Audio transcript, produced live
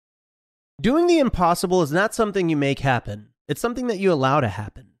Doing the impossible is not something you make happen. It's something that you allow to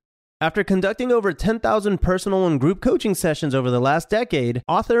happen. After conducting over 10,000 personal and group coaching sessions over the last decade,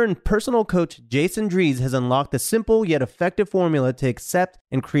 author and personal coach Jason Drees has unlocked a simple yet effective formula to accept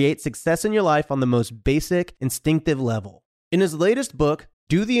and create success in your life on the most basic, instinctive level. In his latest book,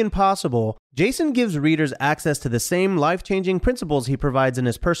 Do the Impossible, Jason gives readers access to the same life-changing principles he provides in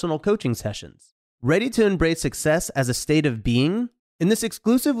his personal coaching sessions. Ready to embrace success as a state of being? In this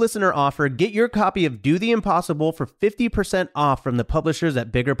exclusive listener offer, get your copy of Do the Impossible for 50% off from the publishers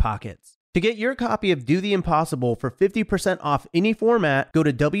at Bigger Pockets. To get your copy of Do the Impossible for 50% off any format, go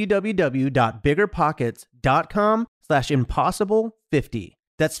to www.biggerpockets.com/impossible50.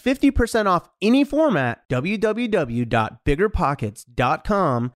 That's 50% off any format,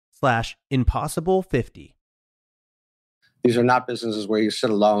 www.biggerpockets.com/impossible50. These are not businesses where you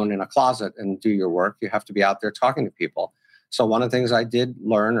sit alone in a closet and do your work. You have to be out there talking to people. So one of the things I did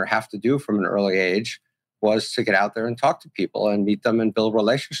learn or have to do from an early age was to get out there and talk to people and meet them and build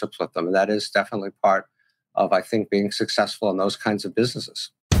relationships with them. And that is definitely part of, I think, being successful in those kinds of businesses.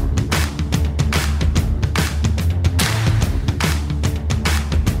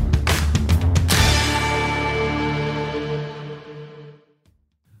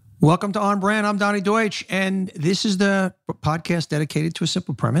 Welcome to On Brand. I'm Donnie Deutsch, and this is the podcast dedicated to a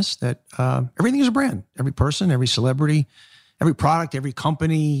simple premise that everything is a brand. Every person, every celebrity, every product, every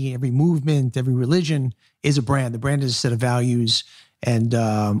company, every movement, every religion is a brand. The brand is a set of values, and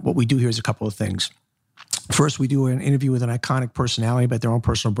what we do here is a couple of things. First, we do an interview with an iconic personality about their own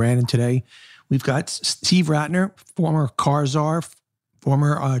personal brand, and today we've got Steve Rattner, former car czar,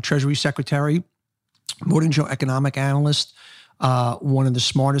 former Treasury Secretary, Morning Joe economic analyst, one of the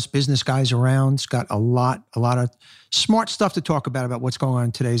smartest business guys around. He's got a lot of smart stuff to talk about what's going on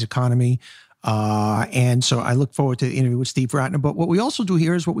in today's economy. And so I look forward to the interview with Steve Rattner. But what we also do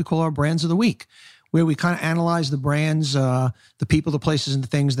here is what we call our Brands of the Week, where we kind of analyze the brands, the people, the places, and the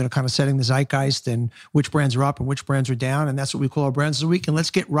things that are kind of setting the zeitgeist and which brands are up and which brands are down. And that's what we call our Brands of the Week. And let's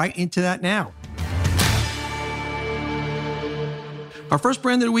get right into that now. Our first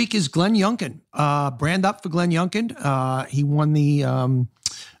brand of the week is Glenn Youngkin. Brand up for Glenn Youngkin. He won the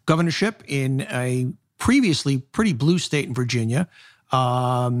governorship in a previously pretty blue state in Virginia.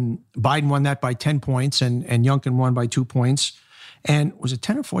 Biden won that by 10 points, and Youngkin won by 2 points. And was it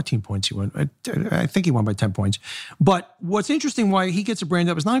 10 or 14 points he won? I think he won by 10 points. But what's interesting why he gets a brand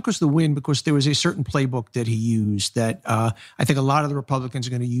up is not because of the win, because there was a certain playbook that he used that I think a lot of the Republicans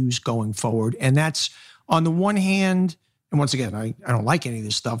are going to use going forward. And that's, on the one hand, and once again, I don't like any of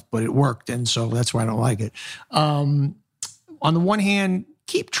this stuff, but it worked, and so that's why I don't like it. On the one hand,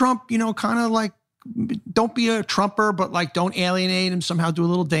 keep Trump, kind of like, don't be a Trumper, but like don't alienate him, somehow do a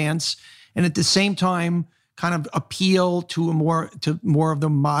little dance. And at the same time, kind of appeal to more of the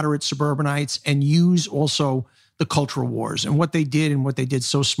moderate suburbanites and use also the cultural wars. And what they did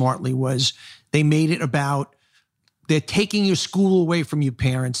so smartly was they made it about, they're taking your school away from you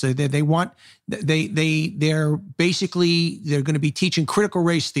parents. They're basically, they're going to be teaching critical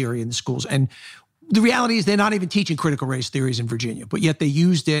race theory in the schools. And the reality is they're not even teaching critical race theories in Virginia, but yet they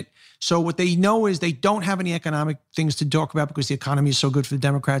used it. So what they know is they don't have any economic things to talk about because the economy is so good for the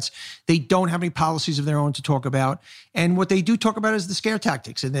Democrats. They don't have any policies of their own to talk about. And what they do talk about is the scare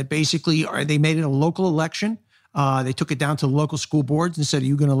tactics. And that basically they made it a local election. They took it down to the local school boards and said, are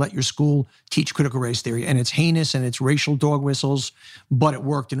you going to let your school teach critical race theory? And it's heinous and it's racial dog whistles, but it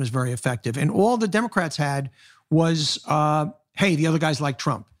worked and it was very effective. And all the Democrats had was, hey, the other guys like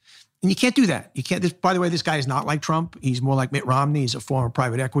Trump. And you can't do that. You can't. By the way, this guy is not like Trump. He's more like Mitt Romney. He's a former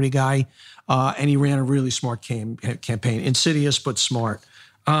private equity guy. And he ran a really smart campaign. Insidious, but smart.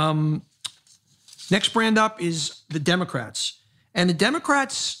 Next brand up is the Democrats. And the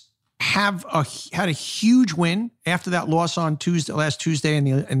Democrats had a huge win after that loss on last Tuesday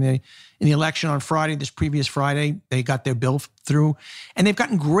in the election on Friday, this previous Friday. They got their bill through. And they've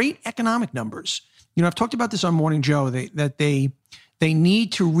gotten great economic numbers. I've talked about this on Morning Joe, they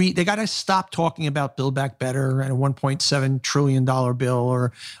need to they got to stop talking about Build Back Better and a $1.7 trillion bill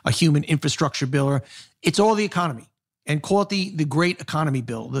or a human infrastructure bill. It's all the economy, and call it the great economy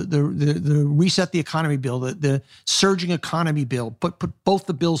bill, the reset the economy bill, the surging economy bill, put both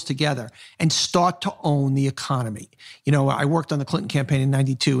the bills together and start to own the economy. I worked on the Clinton campaign in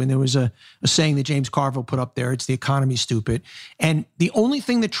 92, and there was a saying that James Carville put up there, it's the economy, stupid. And the only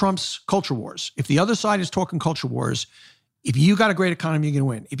thing that trumps culture wars, if the other side is talking culture wars, if you got a great economy, you're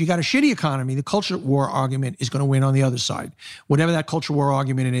going to win. If you got a shitty economy, the culture war argument is going to win on the other side. Whatever that culture war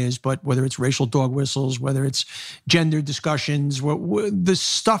argument it is, but whether it's racial dog whistles, whether it's gender discussions, the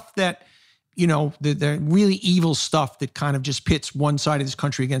stuff that the really evil stuff that kind of just pits one side of this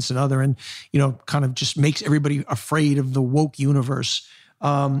country against another and, kind of just makes everybody afraid of the woke universe.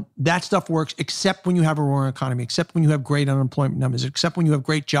 That stuff works except when you have a roaring economy, except when you have great unemployment numbers, except when you have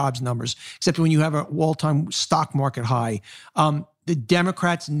great jobs numbers, except when you have an all-time stock market high. The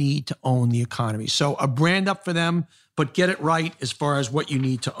Democrats need to own the economy. So a brand up for them, but get it right as far as what you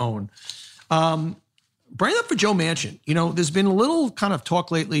need to own. Brand up for Joe Manchin. There's been a little kind of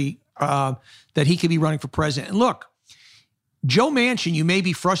talk lately that he could be running for president. And look, Joe Manchin, you may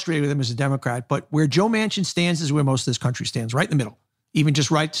be frustrated with him as a Democrat, but where Joe Manchin stands is where most of this country stands, right in the middle. Even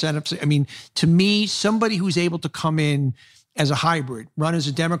just right center. I mean, to me, somebody who's able to come in as a hybrid, run as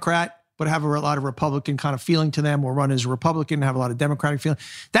a Democrat, but have a lot of Republican kind of feeling to them, or run as a Republican and have a lot of Democratic feeling.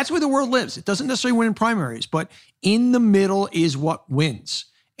 That's where the world lives. It doesn't necessarily win in primaries, but in the middle is what wins.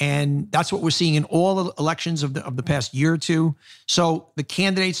 And that's what we're seeing in all the elections of the past year or two. So the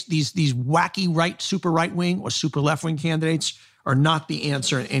candidates, these wacky right, super right wing or super left wing candidates are not the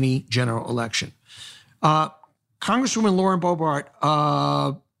answer in any general election. Congresswoman Lauren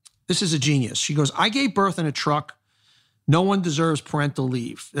Boebert, this is a genius. She goes, I gave birth in a truck. No one deserves parental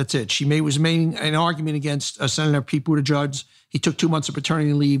leave. That's it. She was making an argument against Senator Pete Buttigieg. He took 2 months of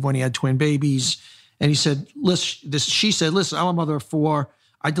paternity leave when he had twin babies. And he said, she said, listen, I'm a mother of 4.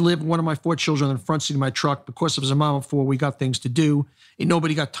 I delivered one of my 4 children in the front seat of my truck. Because I was a mom of 4, we got things to do. Ain't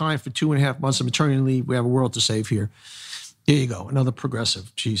nobody got time for 2.5 months of maternity leave. We have a world to save here. There you go. Another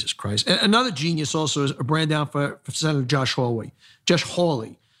progressive. Jesus Christ. And another genius also is a brand down for Senator Josh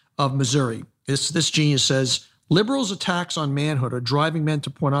Hawley of Missouri. This genius says, liberals' attacks on manhood are driving men to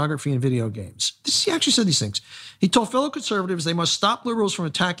pornography and video games. He actually said these things. He told fellow conservatives they must stop liberals from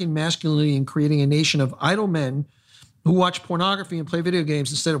attacking masculinity and creating a nation of idle men who watch pornography and play video games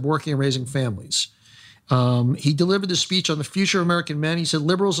instead of working and raising families. He delivered this speech on the future of American men. He said,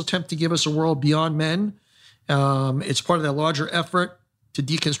 liberals attempt to give us a world beyond men. It's part of their larger effort to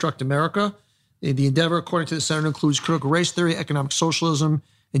deconstruct America. The endeavor, according to the senator, includes critical race theory, economic socialism,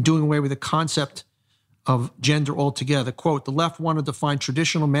 and doing away with the concept of gender altogether. Quote, the left want to define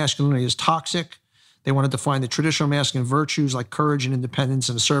traditional masculinity as toxic. They want to define the traditional masculine virtues like courage and independence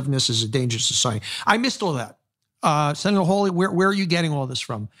and assertiveness as a danger to society. I missed all that. Senator Hawley, where are you getting all this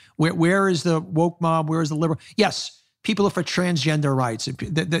from? Where is the woke mob? Where is the liberal? Yes, people are for transgender rights.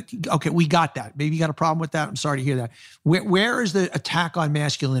 Okay, we got that. Maybe you got a problem with that. I'm sorry to hear that. Where is the attack on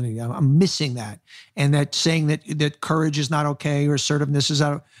masculinity? I'm missing that. And that saying that courage is not okay or assertiveness is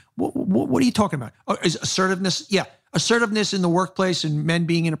not. What are you talking about? Oh, is assertiveness? Yeah, assertiveness in the workplace and men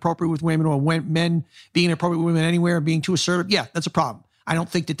being inappropriate with women, or men being inappropriate with women anywhere, being too assertive. Yeah, that's a problem. I don't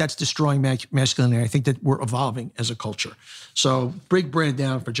think that that's destroying masculinity. I think that we're evolving as a culture. So big brand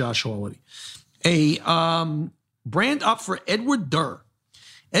down for Josh Hawley. A brand up for Edward Durr.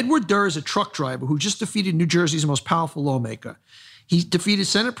 Edward Durr is a truck driver who just defeated New Jersey's most powerful lawmaker. He defeated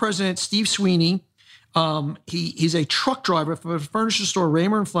Senate President Steve Sweeney. He's a truck driver for the furniture store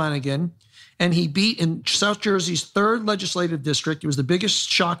Raymer and Flanagan, and he beat in South Jersey's 3rd legislative district. It was the biggest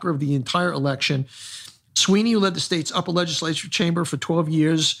shocker of the entire election. Sweeney, who led the state's upper legislative chamber for 12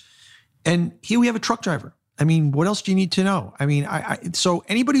 years. And here we have a truck driver. I mean, what else do you need to know? I mean, so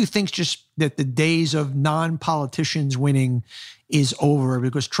anybody who thinks just that the days of non-politicians winning is over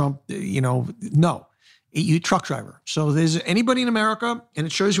because Trump, no, you truck driver. So there's anybody in America, and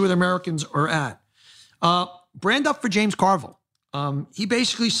it shows you where the Americans are at. Brand up for James Carville. He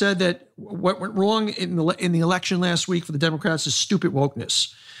basically said that what went wrong in the election last week for the Democrats is stupid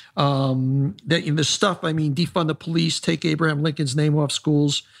wokeness. That in the stuff, defund the police, take Abraham Lincoln's name off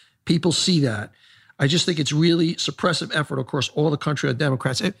schools. People see that. I just think it's really suppressive effort across all the country of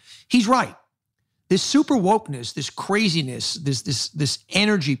Democrats. He's right. This super wokeness, this craziness, this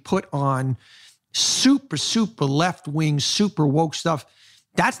energy put on super left-wing, super woke stuff,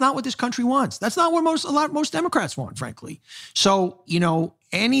 that's not what this country wants. That's not what most Democrats want, frankly. So,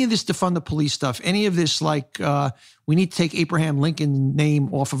 any of this defund the police stuff, any of this we need to take Abraham Lincoln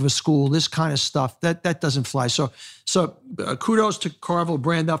name off of a school, this kind of stuff, that doesn't fly. So kudos to Carville,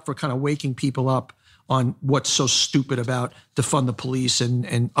 brand up for kind of waking people up on what's so stupid about defund the police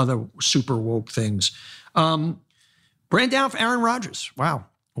and other super woke things. Brand down for Aaron Rodgers. Wow.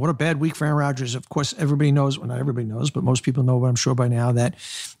 What a bad week for Aaron Rodgers. Of course, everybody knows, well, not everybody knows, but most people know, but I'm sure by now, that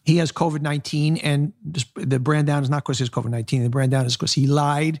he has COVID-19. And the brand down is not because he has COVID-19. The brand down is because he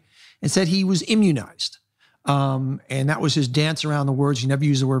lied and said he was immunized. And that was his dance around the words. He never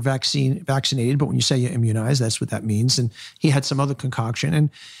used the word vaccinated, but when you say you're immunized, that's what that means. And he had some other concoction. And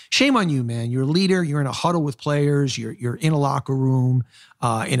shame on you, man. You're a leader. You're in a huddle with players. You're in a locker room,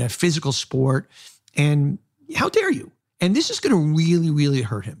 in a physical sport. And how dare you? And this is going to really, really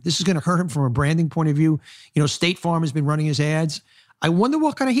hurt him. This is going to hurt him from a branding point of view. State Farm has been running his ads. I wonder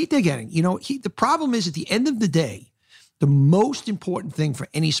what kind of heat they're getting. The problem is, at the end of the day, the most important thing for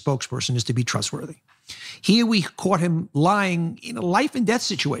any spokesperson is to be trustworthy. Here we caught him lying in a life and death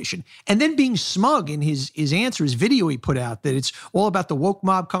situation and then being smug in his answer, his video he put out, that it's all about the woke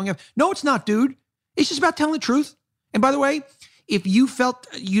mob coming up. No, it's not, dude. It's just about telling the truth. And by the way, if you felt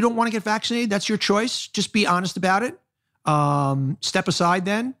you don't want to get vaccinated, that's your choice. Just be honest about it. Step aside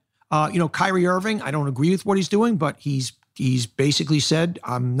then. Kyrie Irving, I don't agree with what he's doing, but he's basically said,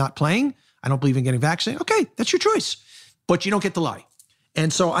 I'm not playing. I don't believe in getting vaccinated. Okay, that's your choice. But you don't get to lie.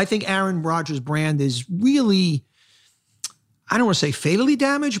 And so I think Aaron Rodgers' brand is really, I don't want to say fatally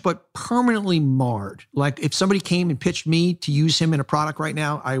damaged, but permanently marred. Like if somebody came and pitched me to use him in a product right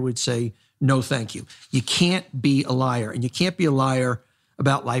now, I would say, no, thank you. You can't be a liar, and you can't be a liar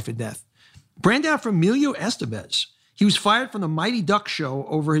about life and death. Brand down for Emilio Estevez. He was fired from the Mighty Ducks show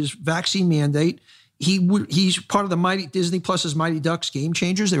over his vaccine mandate. He's part of the Disney Plus's Mighty Ducks Game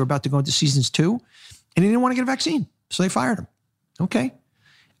Changers. They were about to go into seasons 2, and he didn't want to get a vaccine, so they fired him. Okay.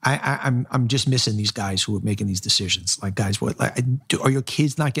 I'm just missing these guys who are making these decisions. Like, guys, are your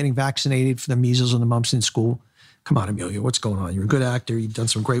kids not getting vaccinated for the measles and the mumps in school? Come on, Emilio, what's going on? You're a good actor. You've done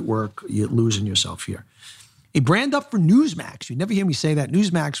some great work. You're losing yourself here. A brand up for Newsmax. You never hear me say that.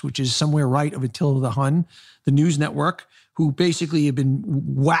 Newsmax, which is somewhere right of Attila the Hun, the news network, who basically have been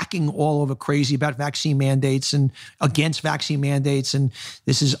whacking all over crazy about vaccine mandates and against vaccine mandates, and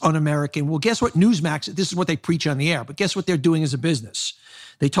this is un-American. Well, guess what? Newsmax, this is what they preach on the air, but guess what they're doing as a business?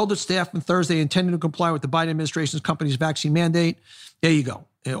 They told its staff on Thursday they intended to comply with the Biden administration's company's vaccine mandate. There you go.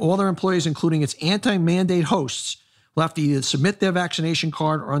 All their employees, including its anti-mandate hosts, will have to either submit their vaccination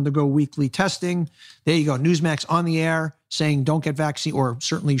card or undergo weekly testing. There you go. Newsmax on the air saying don't get vaccine, or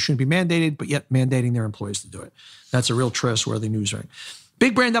certainly you shouldn't be mandated, but yet mandating their employees to do it. That's a real trustworthy news rank.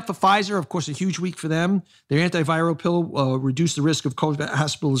 Big brand up for Pfizer. Of course, a huge week for them. Their antiviral pill reduced the risk of COVID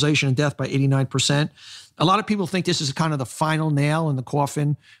hospitalization and death by 89%. A lot of people think this is kind of the final nail in the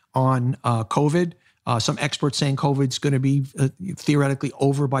coffin on COVID. Some experts saying COVID's going to be theoretically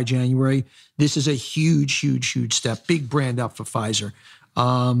over by January. This is a huge, huge, huge step. Big brand up for Pfizer.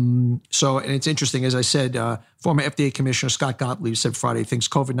 And it's interesting, as I said, former FDA Commissioner Scott Gottlieb said Friday thinks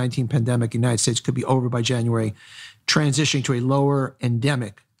COVID-19 pandemic in the United States could be over by January, transitioning to a lower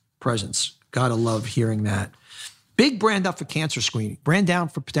endemic presence. Gotta love hearing that. Big brand up for cancer screening. Brand down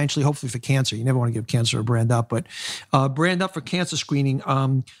for potentially, hopefully for cancer. You never want to give cancer a brand up, but brand up for cancer screening.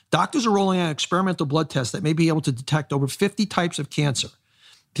 Doctors are rolling out experimental blood tests that may be able to detect over 50 types of cancer.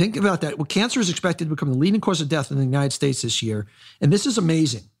 Think about that. Well, cancer is expected to become the leading cause of death in the United States this year. And this is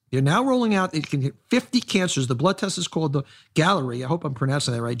amazing. They're now rolling out, it can hit 50 cancers. The blood test is called the Galleri. I hope I'm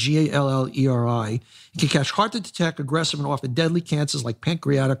pronouncing that right. Galleri. It can catch hard to detect, aggressive, and often deadly cancers like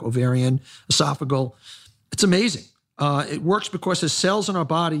pancreatic, ovarian, esophageal. It's amazing. It works because as cells in our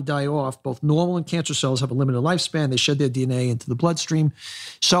body die off, both normal and cancer cells have a limited lifespan. They shed their DNA into the bloodstream.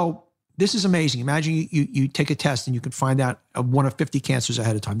 So this is amazing. Imagine you take a test and you can find out one of 50 cancers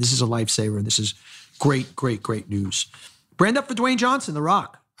ahead of time. This is a lifesaver, and this is great, great, great news. Brand up for Dwayne Johnson, The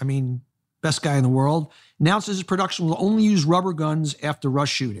Rock. I mean, best guy in the world. Announces his production will only use rubber guns after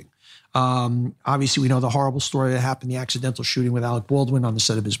Rush shooting. Obviously, we know the horrible story that happened, the accidental shooting with Alec Baldwin on the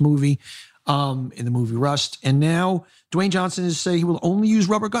set of his movie, in the movie Rust. And now Dwayne Johnson is saying he will only use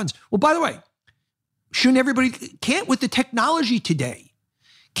rubber guns. Well, by the way, shouldn't everybody, can't with the technology today,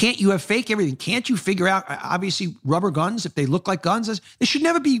 can't you have fake everything? Can't you figure out, obviously, rubber guns, if they look like guns? There should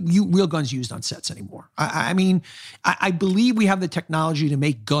never be real guns used on sets anymore. I mean, I believe we have the technology to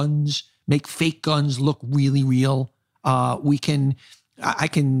make guns, make fake guns look really real. I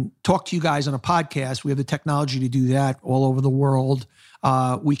can talk to you guys on a podcast. We have the technology to do that all over the world.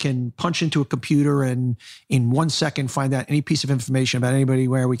 We can punch into a computer and in 1 second find out any piece of information about anybody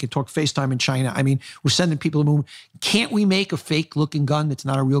where we can talk FaceTime in China. I mean, we're sending people to the moon. Can't we make a fake looking gun that's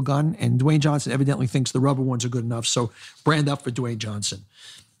not a real gun? And Dwayne Johnson evidently thinks the rubber ones are good enough. So brand up for Dwayne Johnson.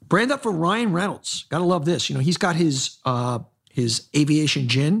 Brand up for Ryan Reynolds. Gotta love this. You know, he's got his aviation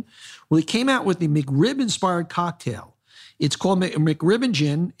gin. Well, he came out with the McRib inspired cocktail. It's called McRib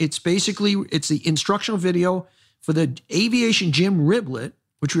Gin. It's the instructional video for the aviation gin riblet,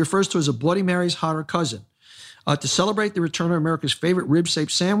 which refers to as a Bloody Mary's hotter cousin. To celebrate the return of America's favorite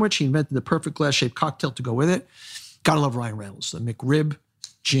rib-shaped sandwich, he invented the perfect glass-shaped cocktail to go with it. Gotta love Ryan Reynolds, the McRib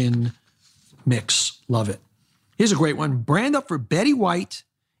Gin Mix. Love it. Here's a great one. Brand up for Betty White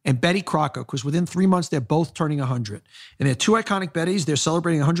and Betty Crocker, because within 3 months, they're both turning 100. And they're two iconic Bettys. They're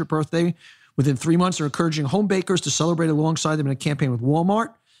celebrating 100th birthday. Within 3 months, they're encouraging home bakers to celebrate alongside them in a campaign with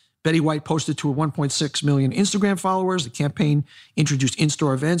Walmart. Betty White posted to her 1.6 million Instagram followers. The campaign introduced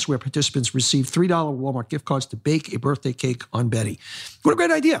in-store events where participants received $3 Walmart gift cards to bake a birthday cake on Betty. What a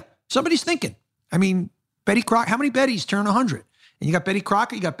great idea. Somebody's thinking. I mean, Betty Crocker, how many Bettys turn 100? And you got Betty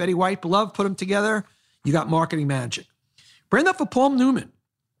Crocker, you got Betty White, beloved, put them together. You got marketing magic. Brand up for Paul Newman.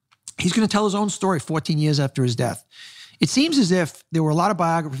 He's going to tell his own story 14 years after his death. It seems as if there were a lot of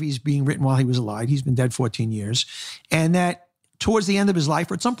biographies being written while he was alive. He's been dead 14 years. And that towards the end of his life,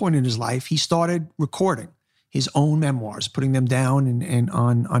 or at some point in his life, he started recording his own memoirs, putting them down and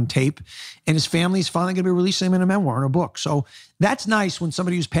on tape. And his family's finally going to be releasing them in a memoir, in a book. So that's nice when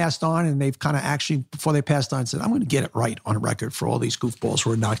somebody who's passed on and they've kind of actually, before they passed on, said, I'm going to get it right on a record for all these goofballs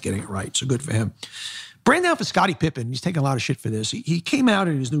who are not getting it right. So good for him. Brand down for Scottie Pippen. He's taking a lot of shit for this. He came out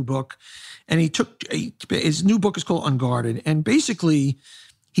in his new book, and his new book is called Unguarded. And basically,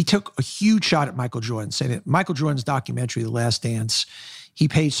 he took a huge shot at Michael Jordan, saying that Michael Jordan's documentary, The Last Dance, he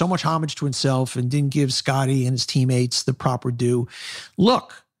paid so much homage to himself and didn't give Scottie and his teammates the proper due.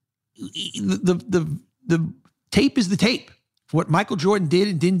 Look, the tape is the tape. What Michael Jordan did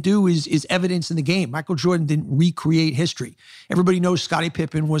and didn't do is evidence in the game. Michael Jordan didn't recreate history. Everybody knows Scottie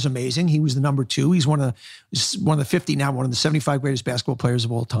Pippen was amazing. He was the number 2. He's one of the 50 now, one of the 75 greatest basketball players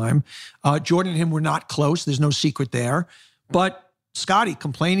of all time. Jordan and him were not close. There's no secret there. But Scottie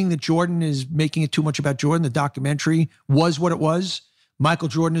complaining that Jordan is making it too much about Jordan, the documentary was what it was. Michael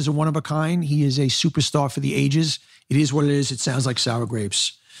Jordan is a one of a kind. He is a superstar for the ages. It is what it is. It sounds like sour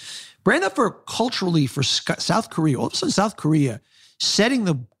grapes. Brand up for culturally for South Korea. All of a sudden, South Korea setting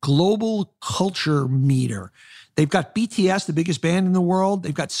the global culture meter. They've got BTS, the biggest band in the world.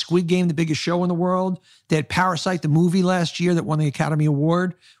 They've got Squid Game, the biggest show in the world. They had Parasite, the movie last year that won the Academy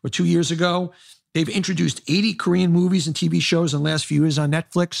Award, or 2 years ago. They've introduced 80 Korean movies and TV shows in the last few years on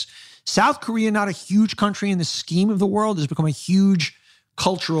Netflix. South Korea, not a huge country in the scheme of the world, has become a huge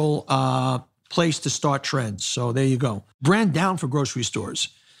cultural place to start trends. So there you go. Brand down for grocery stores.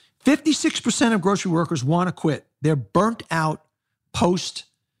 56% of grocery workers want to quit. They're burnt out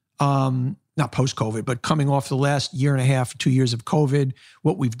not post-COVID, but coming off the last year and a half, 2 years of COVID,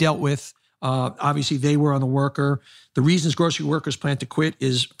 what we've dealt with. Obviously, they were on the worker. The reasons grocery workers plan to quit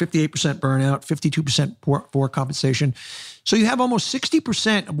is 58% burnout, 52% poor compensation. So you have almost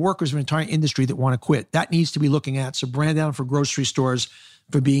 60% of workers in the entire industry that want to quit. That needs to be looking at. So brand down for grocery stores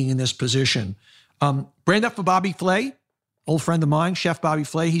for being in this position. Brand up for Bobby Flay, old friend of mine, Chef Bobby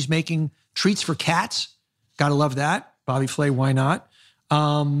Flay. He's making treats for cats. Got to love that. Bobby Flay, why not?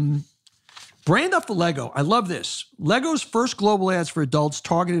 Brand up for Lego. I love this. Lego's first global ads for adults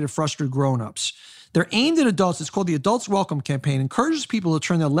targeted at frustrated grown-ups. They're aimed at adults. It's called the Adults Welcome Campaign. It encourages people to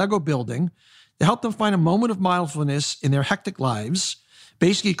turn their Lego building to help them find a moment of mindfulness in their hectic lives.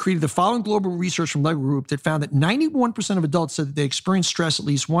 Basically, it created the following global research from Lego Group that found that 91% of adults said that they experience stress at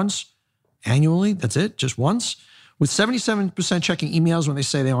least once annually. That's it, just once. With 77% checking emails when they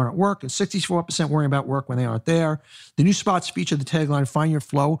say they aren't at work and 64% worrying about work when they aren't there. The new spots feature the tagline, find your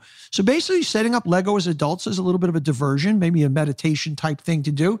flow. So basically setting up Lego as adults is a little bit of a diversion, maybe a meditation type thing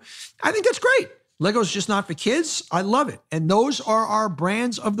to do. I think that's great. Lego's just not for kids. I love it. And those are our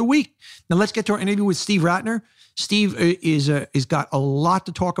brands of the week. Now let's get to our interview with Steve Rattner. Steve is got a lot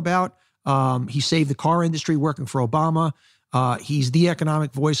to talk about. He saved the car industry working for Obama. He's the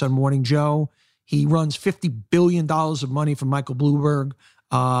economic voice on Morning Joe. He runs $50 billion of money from Michael Bloomberg.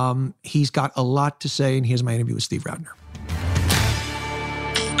 He's got a lot to say, and here's my interview with Steve Rattner.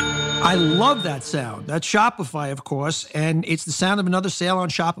 I love that sound. That's Shopify, of course, and it's the sound of another sale on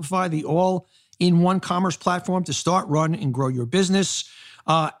Shopify, the all-in-one commerce platform to start, run, and grow your business.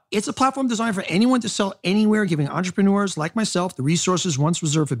 It's a platform designed for anyone to sell anywhere, giving entrepreneurs like myself the resources once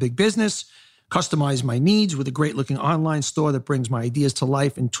reserved for big business, customize my needs with a great-looking online store that brings my ideas to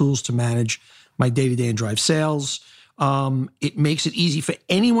life and tools to manage my day-to-day and drive sales. It makes it easy for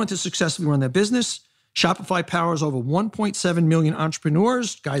anyone to successfully run their business. Shopify powers over 1.7 million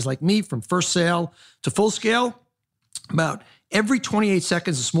entrepreneurs, guys like me, from first sale to full scale. About every 28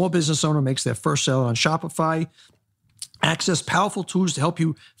 seconds, a small business owner makes their first sale on Shopify. Access powerful tools to help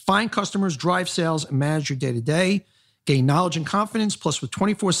you find customers, drive sales, and manage your day-to-day. Gain knowledge and confidence, plus with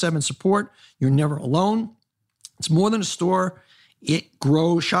 24/7 support, you're never alone. It's more than a store. It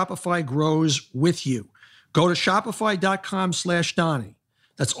grows. Shopify grows with you. Go to shopify.com/Donnie.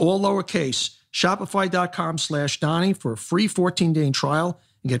 That's all lowercase. Shopify.com/Donnie for a free 14-day trial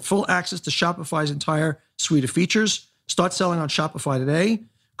and get full access to Shopify's entire suite of features. Start selling on Shopify today.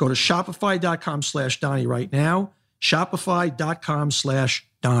 Go to shopify.com/Donnie right now.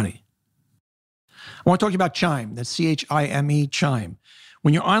 Shopify.com/Donnie. I want to talk to you about Chime. That's Chime, Chime.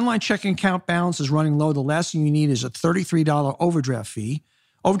 When your online checking account balance is running low, the last thing you need is a $33 overdraft fee.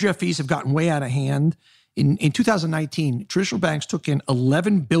 Overdraft fees have gotten way out of hand. In 2019, traditional banks took in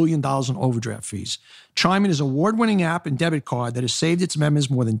 $11 billion in overdraft fees. Chime is an award-winning app and debit card that has saved its members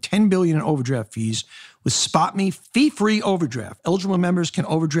more than $10 billion in overdraft fees with SpotMe fee-free overdraft. Eligible members can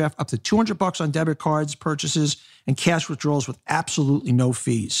overdraft up to $200 on debit cards, purchases, and cash withdrawals with absolutely no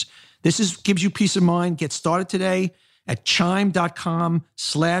fees. This gives you peace of mind. Get started today at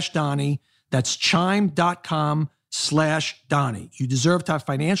chime.com/Donnie. That's chime.com/Donnie. You deserve to have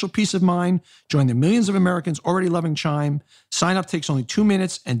financial peace of mind. Join the millions of Americans already loving Chime. Sign up takes only 2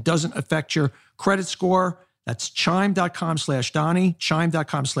 minutes and doesn't affect your credit score. That's chime.com/Donnie,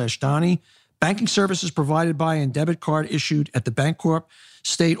 chime.com/Donnie. Banking services provided by and debit card issued at the Bancorp,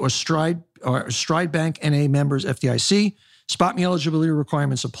 State, or Stride Bank NA members FDIC. SpotMe eligibility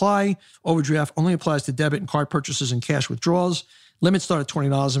requirements apply. Overdraft only applies to debit and card purchases and cash withdrawals. Limits start at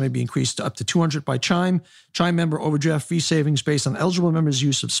 $20 and may be increased to up to $200 by Chime. Chime member overdraft fee savings based on eligible members'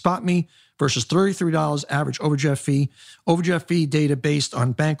 use of SpotMe versus $33 average overdraft fee. Overdraft fee data based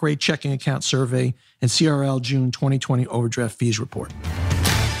on Bankrate checking account survey and CRL June 2020 overdraft fees report.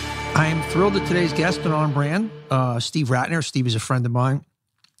 I am thrilled that today's guest been on brand, Steve Rattner. Steve is a friend of mine.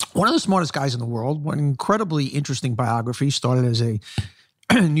 One of the smartest guys in the world. One incredibly interesting biography. Started as a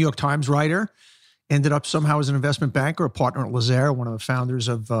New York Times writer. Ended up somehow as an investment banker, a partner at Lazare, one of the founders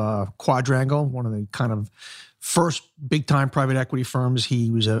of Quadrangle, one of the kind of first big-time private equity firms. He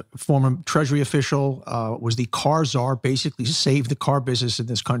was a former Treasury official, was the car czar, basically saved the car business in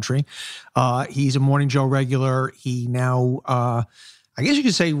this country. He's a Morning Joe regular. He now, I guess you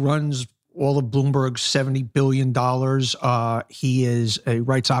could say, runs all of Bloomberg's $70 billion. He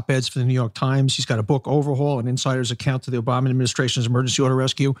writes op-eds for the New York Times. He's got a book, Overhaul, an insider's account to the Obama administration's emergency auto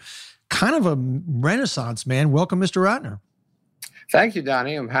rescue. Kind of a renaissance, man. Welcome, Mr. Rattner. Thank you,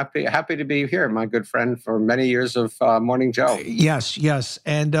 Donnie. I'm happy to be here. My good friend for many years of Morning Joe. Yes.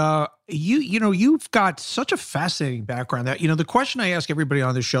 And you've got such a fascinating background. That the question I ask everybody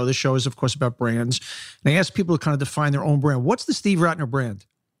on this show is, of course, about brands. And I ask people to kind of define their own brand. What's the Steve Rattner brand?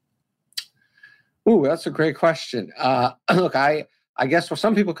 Ooh, that's a great question. Look, I guess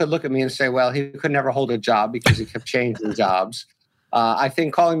some people could look at me and say, well, he could never hold a job because he kept changing jobs. I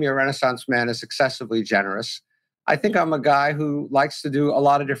think calling me a Renaissance man is excessively generous. I think I'm a guy who likes to do a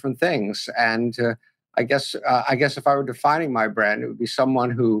lot of different things. And I guess if I were defining my brand, it would be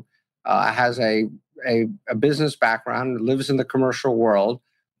someone who has a business background, lives in the commercial world,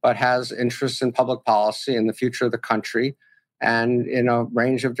 but has interests in public policy and the future of the country and in a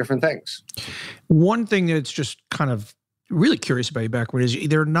range of different things. One thing that's just kind of really curious about your background is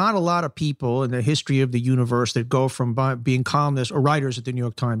there are not a lot of people in the history of the universe that go from being columnists or writers at the New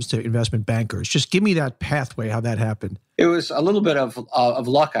York Times to investment bankers. Just give me that pathway, how that happened. It was a little bit of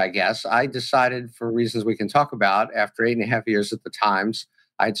luck, I guess. I decided, for reasons we can talk about, after 8.5 years at the Times,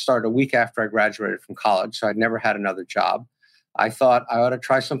 I'd started a week after I graduated from college, so I'd never had another job. I thought I ought to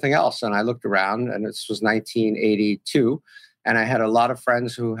try something else, and I looked around, and this was 1982, and I had a lot of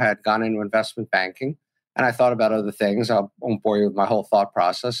friends who had gone into investment banking. And I thought about other things. I won't bore you with my whole thought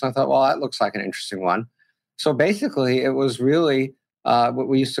process. And I thought, well, that looks like an interesting one. So basically, it was really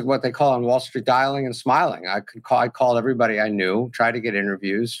what they call on Wall Street dialing and smiling. I called everybody I knew, tried to get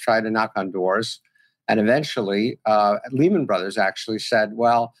interviews, tried to knock on doors. And eventually, Lehman Brothers actually said,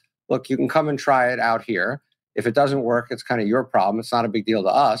 well, look, you can come and try it out here. If it doesn't work, it's kind of your problem. It's not a big deal to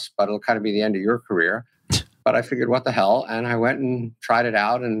us, but it'll kind of be the end of your career. But I figured, what the hell? And I went and tried it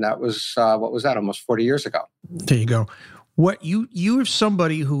out. And that was, almost 40 years ago. There you go. What you are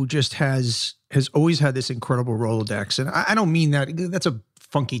somebody who just has always had this incredible Rolodex. And I don't mean that's a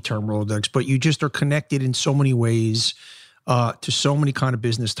funky term, Rolodex, but you just are connected in so many ways to so many kind of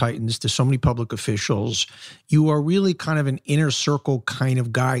business titans, to so many public officials. You are really kind of an inner circle kind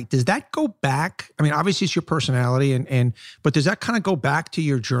of guy. Does that go back? I mean, obviously it's your personality, but does that kind of go back to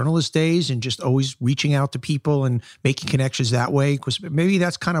your journalist days and just always reaching out to people and making connections that way? Because maybe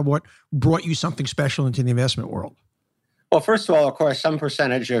that's kind of what brought you something special into the investment world. Well, first of all, of course, some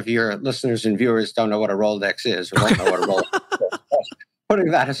percentage of your listeners and viewers don't know what a Rolodex is or don't know what a Rolodex is.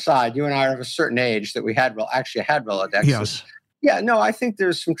 Putting that aside, you and I are of a certain age that we actually had Rolodexes. Yes. Yeah, no, I think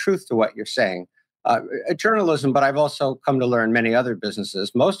there's some truth to what you're saying. Journalism, but I've also come to learn many other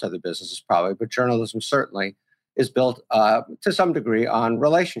businesses, most other businesses probably, but journalism certainly is built to some degree on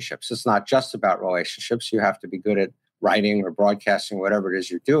relationships. It's not just about relationships. You have to be good at writing or broadcasting, whatever it is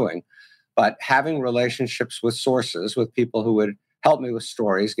you're doing. But having relationships with sources, with people who would help me with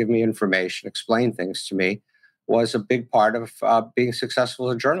stories, give me information, explain things to me, was a big part of being successful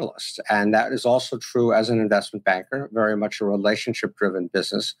as a journalist. And that is also true as an investment banker, very much a relationship-driven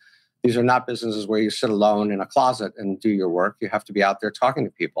business. These are not businesses where you sit alone in a closet and do your work. You have to be out there talking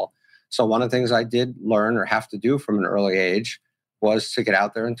to people. So one of the things I did learn or have to do from an early age was to get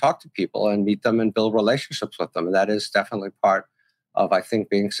out there and talk to people and meet them and build relationships with them. And that is definitely part of, I think,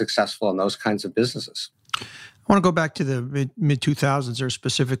 being successful in those kinds of businesses. I want to go back to the mid 2000s, or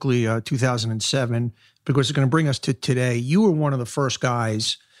specifically 2007, because it's going to bring us to today. You were one of the first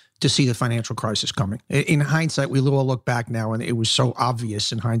guys to see the financial crisis coming. In hindsight, we all look back now, and it was so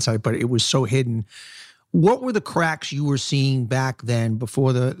obvious in hindsight, but it was so hidden. What were the cracks you were seeing back then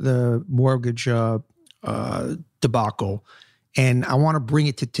before the mortgage debacle? And I want to bring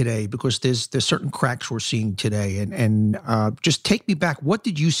it to today because there's certain cracks we're seeing today. And just take me back. What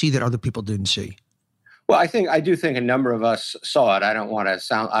did you see that other people didn't see? Well, I do think a number of us saw it. I don't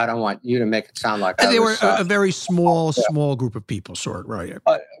want you to make it sound like they were a very small group of people saw it, right?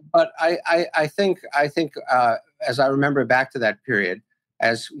 But I think as I remember back to that period,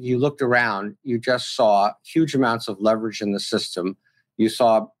 as you looked around, you just saw huge amounts of leverage in the system. You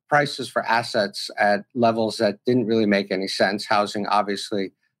saw prices for assets at levels that didn't really make any sense. Housing,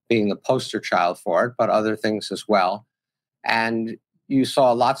 obviously, being the poster child for it, but other things as well. And you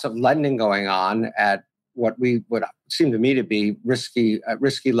saw lots of lending going on at what would seem to me to be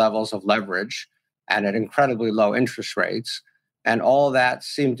risky levels of leverage and at incredibly low interest rates. And all of that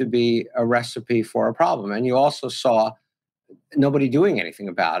seemed to be a recipe for a problem. And you also saw nobody doing anything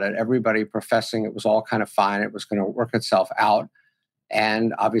about it, everybody professing it was all kind of fine, it was going to work itself out.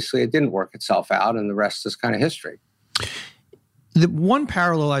 And obviously it didn't work itself out, and the rest is kind of history. The one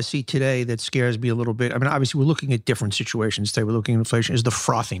parallel I see today that scares me a little bit, I mean, obviously we're looking at different situations today, we're looking at inflation, is the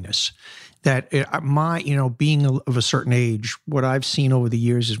frothiness. That being of a certain age, what I've seen over the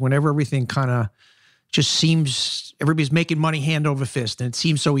years is whenever everything kind of just seems, everybody's making money hand over fist, and it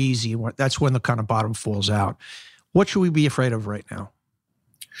seems so easy, that's when the kind of bottom falls out. What should we be afraid of right now?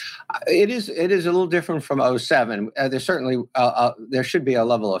 It is a little different from 2007. There's certainly there should be a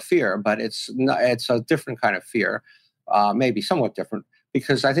level of fear, but it's a different kind of fear, maybe somewhat different,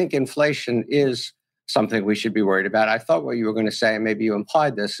 because I think inflation is something we should be worried about. I thought what you were going to say, and maybe you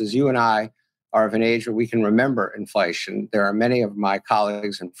implied this, is you and I are of an age where we can remember inflation. There are many of my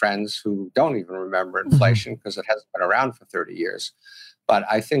colleagues and friends who don't even remember inflation because it hasn't been around for 30 years. But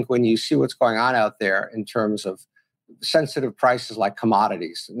I think when you see what's going on out there in terms of sensitive prices like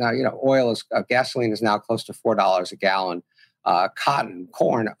commodities. Now, gasoline is now close to $4 a gallon. Cotton,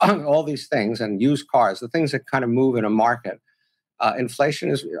 corn, all these things, and used cars, the things that kind of move in a market. Inflation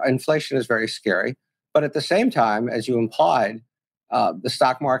is very scary. But at the same time, as you implied, the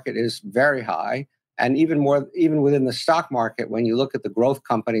stock market is very high. And even within the stock market, when you look at the growth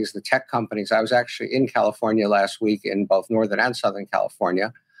companies, the tech companies, I was actually in California last week, in both Northern and Southern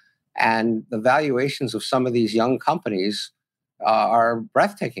California. And the valuations of some of these young companies are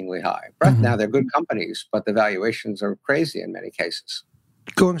breathtakingly high. Now, they're good companies, but the valuations are crazy in many cases.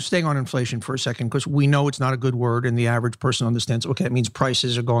 Staying on inflation for a second, because we know it's not a good word, and the average person understands, okay, it means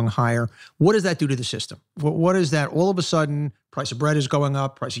prices are going higher. What does that do to the system? What is that? All of a sudden, price of bread is going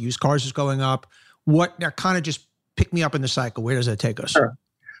up, price of used cars is going up. Now, kind of just pick me up in the cycle. Where does that take us? Sure.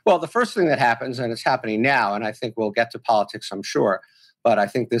 Well, the first thing that happens, and it's happening now, and I think we'll get to politics, I'm sure, but I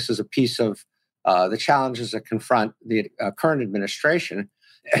think this is a piece of the challenges that confront the current administration,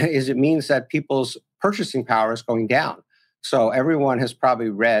 is it means that people's purchasing power is going down. So everyone has probably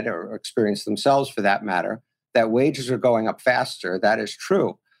read or experienced themselves, for that matter, that wages are going up faster. That is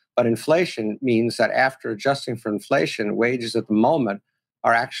true. But inflation means that after adjusting for inflation, wages at the moment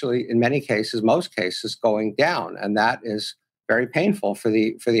are actually, in many cases, most cases, going down. And that is very painful for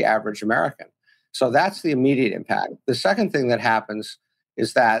the average American. So that's the immediate impact. The second thing that happens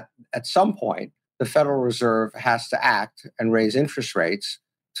is that at some point, the Federal Reserve has to act and raise interest rates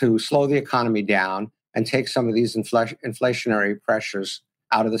to slow the economy down and take some of these inflationary pressures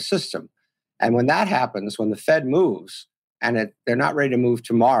out of the system. And when that happens, when the Fed moves, and they're not ready to move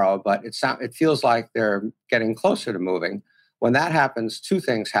tomorrow, but it feels like they're getting closer to moving. When that happens, two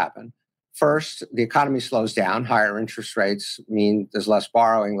things happen. First, the economy slows down. Higher interest rates mean there's less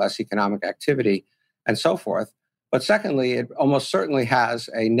borrowing, less economic activity, and so forth. But secondly, it almost certainly has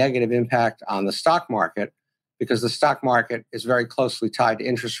a negative impact on the stock market, because the stock market is very closely tied to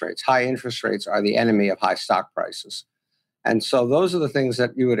interest rates. High interest rates are the enemy of high stock prices. And so those are the things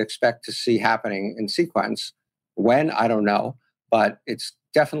that you would expect to see happening in sequence. When, I don't know, but it's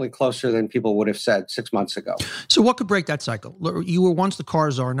definitely closer than people would have said 6 months ago. So what could break that cycle? You were once the car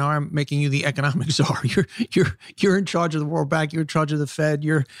czar. Now I'm making you the economic czar. You're in charge of the World Bank. You're in charge of the Fed.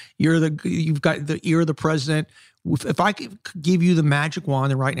 You've got the ear of the president. If I could give you the magic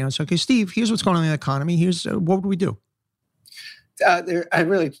wand right now and say, okay, Steve, here's what's going on in the economy. What would we do?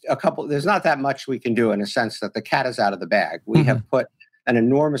 There's not that much we can do in a sense that the cat is out of the bag. We have put an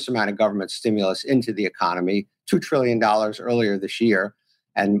enormous amount of government stimulus into the economy, $2 trillion earlier this year,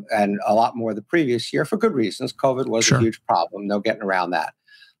 and a lot more the previous year for good reasons. COVID was a huge problem, no getting around that.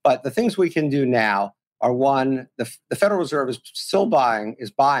 But the things we can do now are, one, the Federal Reserve is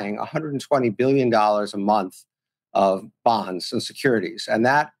buying $120 billion a month of bonds and securities, and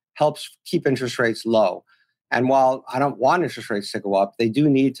that helps keep interest rates low. And while I don't want interest rates to go up, they do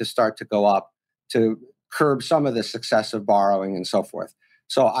need to start to go up to curb some of the excessive borrowing and so forth.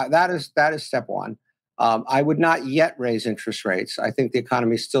 So that is step one. I would not yet raise interest rates. I think the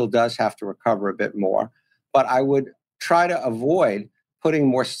economy still does have to recover a bit more, but I would try to avoid putting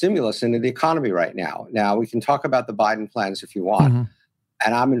more stimulus into the economy right now. Now, we can talk about the Biden plans if you want,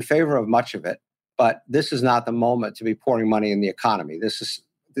 and I'm in favor of much of it, but this is not the moment to be pouring money in the economy.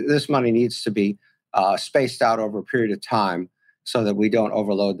 This money needs to be spaced out over a period of time so that we don't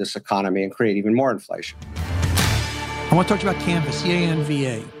overload this economy and create even more inflation. I want to talk about Canva,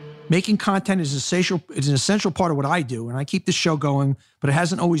 C-A-N-V-A. Making content is an essential part of what I do, and I keep this show going, but it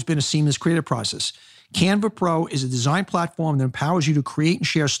hasn't always been a seamless creative process. Canva Pro is a design platform that empowers you to create and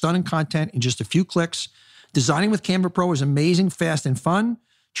share stunning content in just a few clicks. Designing with Canva Pro is amazing, fast, and fun.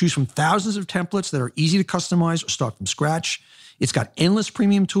 Choose from thousands of templates that are easy to customize or start from scratch. It's got endless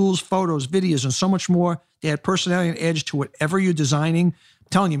premium tools, photos, videos, and so much more. They add personality and edge to whatever you're designing. I'm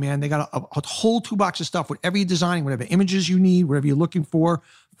telling you, man, they got a whole toolbox of stuff. Whatever you're designing, whatever images you need, whatever you're looking for,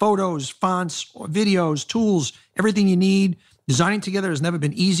 photos, fonts, videos, tools, everything you need. Designing together has never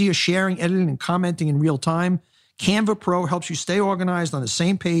been easier. Sharing, editing, and commenting in real time. Canva Pro helps you stay organized on the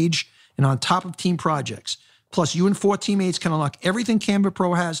same page and on top of team projects. Plus, you and 4 teammates can unlock everything Canva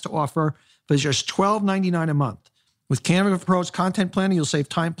Pro has to offer for just $12.99 a month. With Canva Pro's content planning, you'll save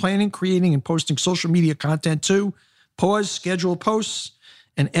time planning, creating, and posting social media content too. Pause, schedule posts,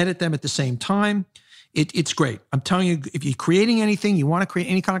 and edit them at the same time. It's great. I'm telling you, if you're creating anything, you want to create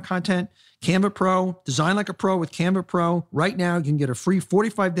any kind of content, Canva Pro, design like a pro with Canva Pro. Right now, you can get a free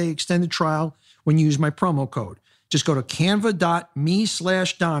 45-day extended trial when you use my promo code. Just go to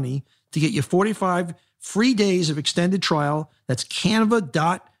canva.me/Donnie to get your 45 free days of extended trial. That's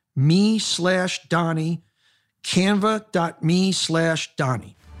canva.me/Donnie.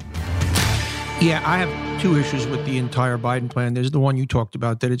 Canva.me/Donnie. Yeah, I have 2 issues with the entire Biden plan. There's the one you talked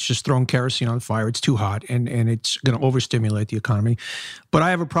about, that it's just throwing kerosene on the fire. It's too hot, and it's going to overstimulate the economy. But I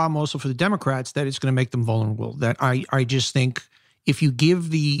have a problem also for the Democrats that it's going to make them vulnerable. That I just think if you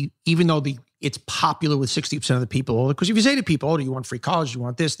give even though it's popular with 60% of the people, because if you say to people, do you want free college, do you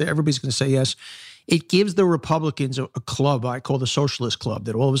want this, everybody's going to say yes. It gives the Republicans a club I call the Socialist Club,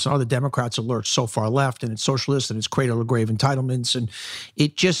 that all of a sudden the Democrats are lurched so far left, and it's socialist, and it's cradle-to-grave entitlements, and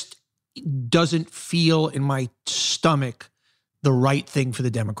it just doesn't feel in my stomach the right thing for the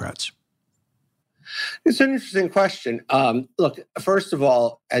Democrats. It's an interesting question. Look, first of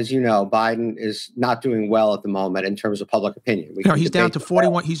all, as you know, Biden is not doing well at the moment in terms of public opinion. He's down to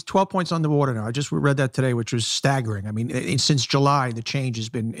 41. He's 12 points underwater now. I just read that today, which was staggering. I mean, since July, the change has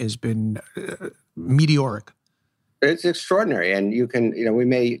been meteoric. It's extraordinary, and you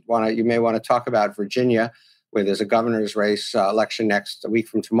may want to talk about Virginia, where there's a governor's race election next week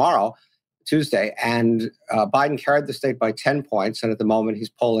from tomorrow, Tuesday, and Biden carried the state by 10 points, and at the moment he's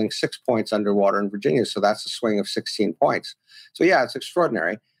polling 6 points underwater in Virginia, so that's a swing of 16 points. So yeah, it's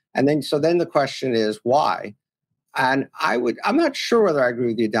extraordinary. And then the question is why? And I'm not sure whether I agree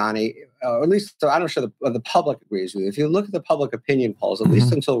with you, Donnie, or at least I'm not sure the public agrees with you. If you look at the public opinion polls, at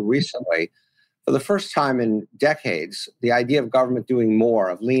least until recently, for the first time in decades, the idea of government doing more,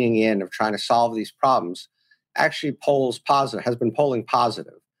 of leaning in, of trying to solve these problems, actually has been polling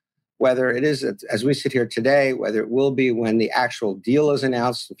positive. Whether it is, as we sit here today, whether it will be when the actual deal is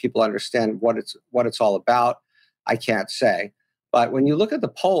announced and people understand what it's all about, I can't say. But when you look at the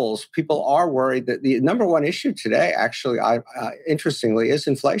polls, people are worried that the number one issue today, actually, interestingly, is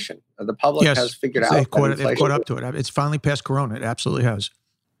inflation. The public has figured out they've caught up to it. It's finally past Corona. It absolutely has.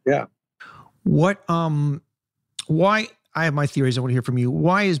 Yeah. Why? I have my theories. I want to hear from you.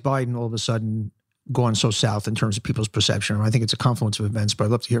 Why is Biden all of a sudden gone so south in terms of people's perception? I think it's a confluence of events, but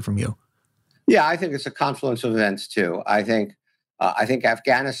I'd love to hear from you. Yeah, I think it's a confluence of events too. I think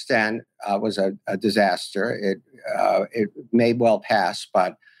Afghanistan was a disaster. It may well pass,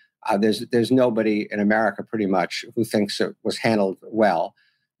 but there's nobody in America pretty much who thinks it was handled well.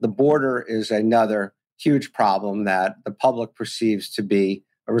 The border is another huge problem that the public perceives to be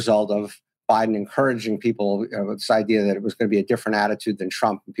a result of Biden encouraging people with this idea that it was going to be a different attitude than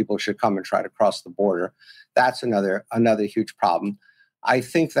Trump and people should come and try to cross the border. That's another huge problem. I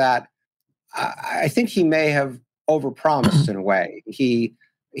think he may have overpromised in a way.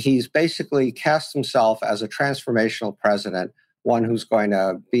 He's basically cast himself as a transformational president, one who's going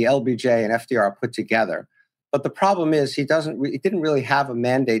to be LBJ and FDR put together. But the problem is he didn't really have a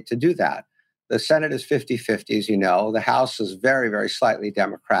mandate to do that. The Senate is 50-50, as you know. The House is very, very slightly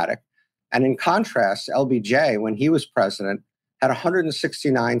Democratic. And in contrast, LBJ, when he was president, had a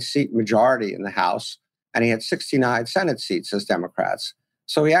 169-seat majority in the House, and he had 69 Senate seats as Democrats.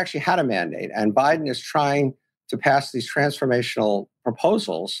 So he actually had a mandate. And Biden is trying to pass these transformational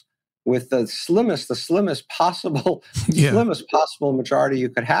proposals with the slimmest possible majority you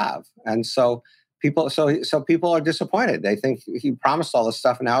could have. And so people are disappointed. They think he promised all this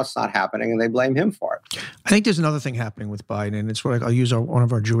stuff and now it's not happening, and they blame him for it. I think there's another thing happening with Biden, and it's what I'll use one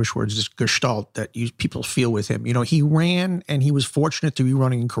of our Jewish words, this gestalt that people feel with him. You know, he ran, and he was fortunate to be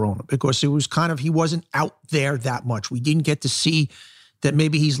running in Corona because it was he wasn't out there that much. We didn't get to see that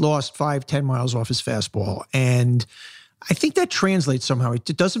maybe he's lost 5-10 miles off his fastball. And I think that translates somehow. It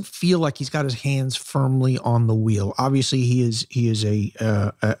doesn't feel like he's got his hands firmly on the wheel. Obviously, he is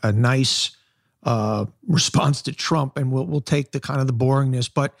a nice response to Trump, and we'll take the kind of the boringness,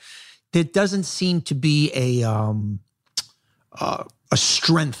 but there doesn't seem to be a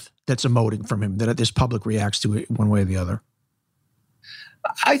strength that's emoting from him that this public reacts to it one way or the other.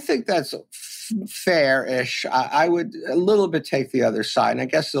 I think that's fair-ish. I would a little bit take the other side, and I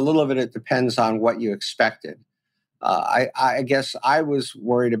guess a little bit it depends on what you expected. I guess I was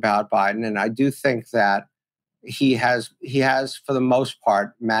worried about Biden, and I do think that he has, for the most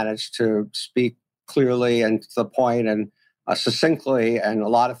part, managed to speak clearly and to the point and succinctly, and a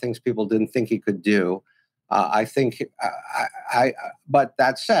lot of things people didn't think he could do. I think, but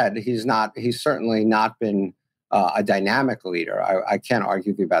that said, he's certainly not been a dynamic leader. I can't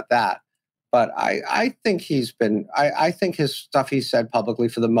argue with you about that. But I think I think his stuff he said publicly,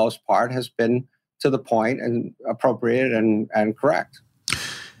 for the most part, has been to the point and appropriate and correct.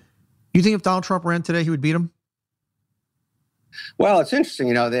 You think if Donald Trump ran today, he would beat him? Well, it's interesting.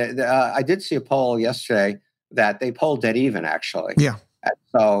 You know, I did see a poll yesterday that they polled dead even, actually. Yeah. And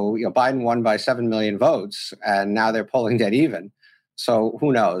so, you know, Biden won by 7 million votes, and now they're polling dead even. So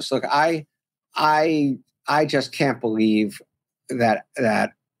who knows? Look, I just can't believe that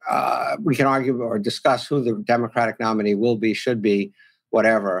we can argue or discuss who the Democratic nominee will be, should be,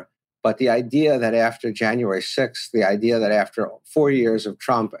 whatever. But the idea that after January 6th, the idea that after 4 years of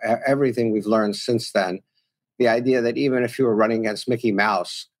Trump, everything we've learned since then, the idea that even if you were running against Mickey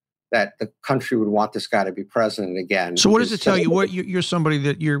Mouse, that the country would want this guy to be president again. So what does it tell you? What you're somebody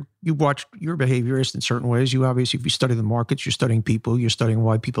that you watch, you're a behaviorist in certain ways. You obviously, if you study the markets, you're studying people, you're studying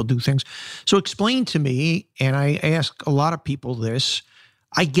why people do things. So explain to me, and I ask a lot of people this,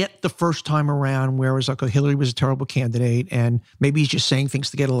 I get the first time around where it was like, Hillary was a terrible candidate, and maybe he's just saying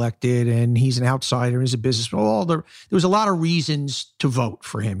things to get elected, and he's an outsider, he's a businessman. There was a lot of reasons to vote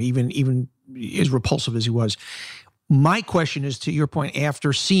for him, even as repulsive as he was. My question is, to your point,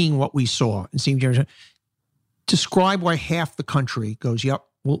 after seeing what we saw and seeing, describe why half the country goes, yep,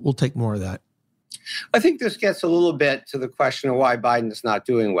 we'll take more of that. I think this gets a little bit to the question of why Biden is not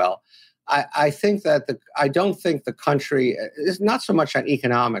doing well. I think that I don't think the country is not so much on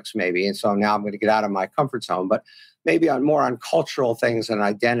economics, maybe, and so now I'm going to get out of my comfort zone, but maybe more on cultural things and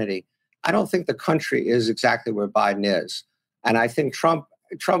identity. I don't think the country is exactly where Biden is, and I think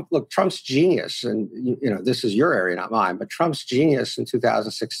Trump's genius, and you know this is your area, not mine, but Trump's genius in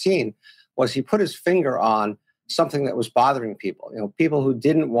 2016 was he put his finger on something that was bothering people. You know, people who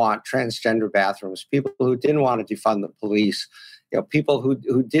didn't want transgender bathrooms, people who didn't want to defund the police. You know, people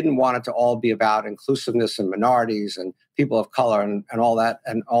who didn't want it to all be about inclusiveness and minorities and people of color and all that,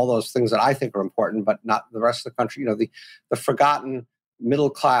 and all those things that I think are important, but not the rest of the country. You know, the forgotten middle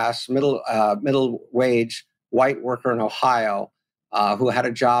class, middle wage white worker in Ohio who had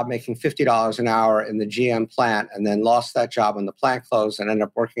a job making $50 an hour in the GM plant and then lost that job when the plant closed and ended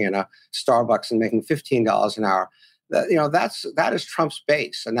up working in a Starbucks and making $15 an hour. That is Trump's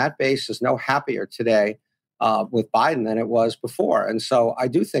base, and that base is no happier today with Biden than it was before. And so I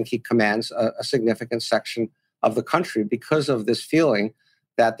do think he commands a significant section of the country because of this feeling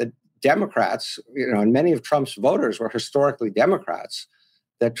that the Democrats, you know, and many of Trump's voters were historically Democrats,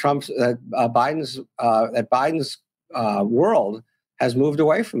 that Biden's world has moved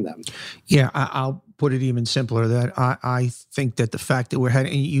away from them. Yeah, I'll put it even simpler, that I think that the fact that we're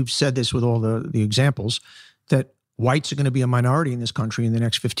heading, and you've said this with all the examples, that whites are going to be a minority in this country in the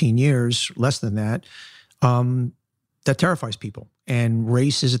next 15 years, less than that, that terrifies people. And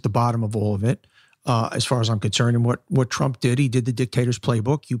race is at the bottom of all of it, as far as I'm concerned. And what Trump did, he did the dictator's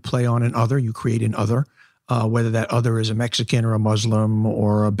playbook. You play on an other, you create an other. whether that other is a Mexican or a Muslim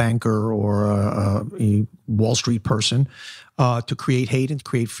or a banker or a Wall Street person, to create hate and to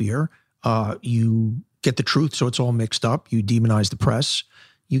create fear. You get the truth, so it's all mixed up. You demonize the press.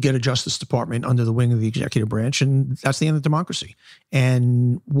 You get a Justice Department under the wing of the executive branch, and that's the end of democracy.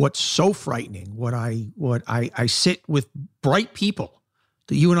 And what's so frightening, what I sit with bright people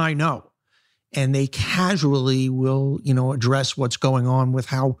that you and I know, and they casually will, address what's going on with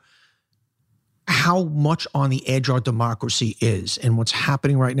how much on the edge our democracy is and what's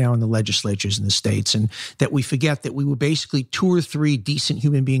happening right now in the legislatures in the states, and that we forget that we were basically 2 or 3 decent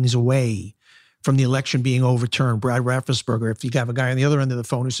human beings away from the election being overturned. Brad Raffensperger, if you have a guy on the other end of the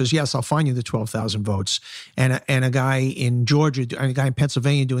phone who says, yes, I'll find you the 12,000 votes, and a guy in Georgia and a guy in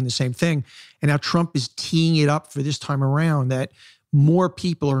Pennsylvania doing the same thing. And now Trump is teeing it up for this time around that more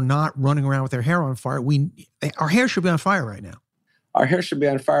people are not running around with their hair on fire. Our hair should be on fire right now. Our hair should be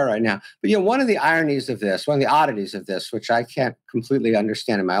on fire right now. But, one of the ironies of this, one of the oddities of this, which I can't completely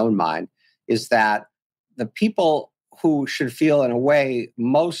understand in my own mind, is that the people who should feel, in a way,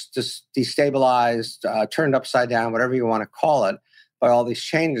 most destabilized, turned upside down, whatever you want to call it, by all these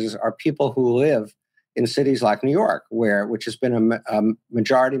changes are people who live in cities like New York, which has been a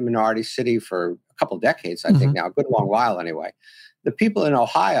majority minority city for a couple of decades, I think now, a good long while anyway. The people in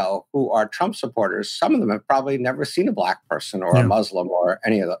Ohio who are Trump supporters, some of them have probably never seen a black person or a Muslim or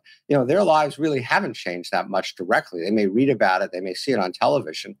any of them. Their lives really haven't changed that much directly. They may read about it, they may see it on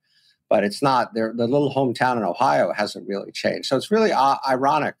television, but it's not, the little hometown in Ohio hasn't really changed. So it's really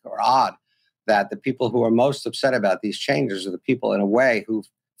ironic or odd that the people who are most upset about these changes are the people, in a way, who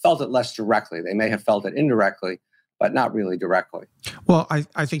felt it less directly. They may have felt it indirectly, but not really directly. Well,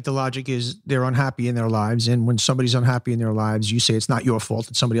 I think the logic is they're unhappy in their lives. And when somebody's unhappy in their lives, you say it's not your fault,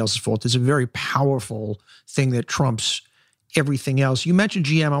 it's somebody else's fault. It's a very powerful thing that trumps everything else. You mentioned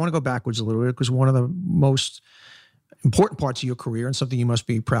GM. I want to go backwards a little bit, because one of the most important parts of your career, and something you must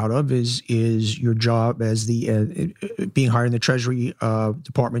be proud of, is your job as the being hired in the Treasury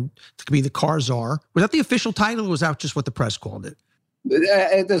Department to be the car czar. Was that the official title, or was that just what the press called it?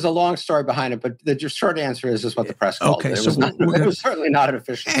 There's a long story behind it, but the short answer is what the press called it. It was certainly not an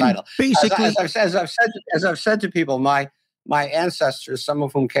official title. Basically, as I've said to people, my ancestors, some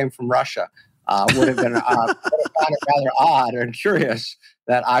of whom came from Russia, would have found it rather odd and curious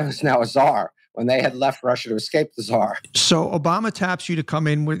that I was now a czar when they had left Russia to escape the czar. So Obama taps you to come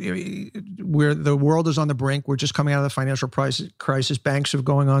in where the world is on the brink. We're just coming out of the financial crisis. Banks are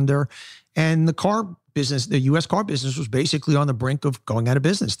going under. And the car business, the U.S. car business, was basically on the brink of going out of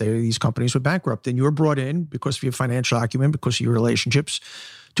business. These companies were bankrupt. And you were brought in because of your financial acumen, because of your relationships,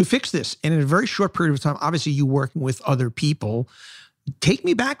 to fix this. And in a very short period of time, obviously you working with other people. Take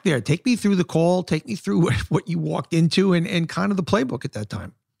me back there. Take me through the call. Take me through what you walked into and kind of the playbook at that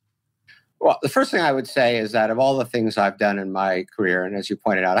time. Well, the first thing I would say is that of all the things I've done in my career, and as you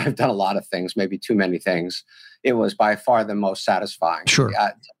pointed out, I've done a lot of things, maybe too many things, it was by far the most satisfying. Sure.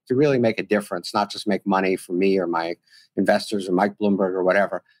 To really make a difference, not just make money for me or my investors or Mike Bloomberg or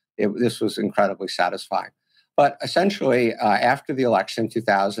whatever. This was incredibly satisfying. But essentially, after the election,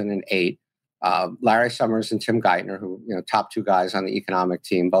 2008, Larry Summers and Tim Geithner, who, top 2 guys on the economic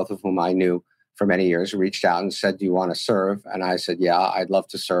team, both of whom I knew for many years, reached out and said, do you want to serve? And I said, yeah, I'd love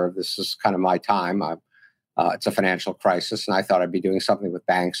to serve. This is kind of my time. It's a financial crisis, and I thought I'd be doing something with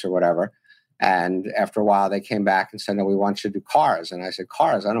banks or whatever. And after a while, they came back and said, no, we want you to do cars. And I said,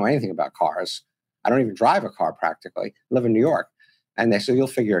 cars? I don't know anything about cars. I don't even drive a car practically. I live in New York. And they said, you'll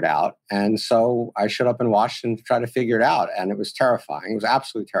figure it out. And so I showed up in Washington to try to figure it out. And it was terrifying. It was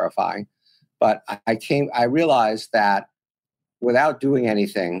absolutely terrifying. But I realized that without doing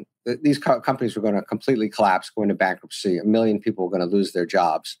anything, these companies were going to completely collapse, go into bankruptcy. 1 million people were going to lose their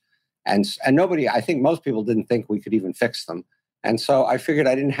jobs. And nobody, I think most people didn't think we could even fix them. And so I figured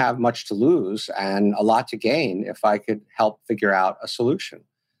I didn't have much to lose and a lot to gain if I could help figure out a solution.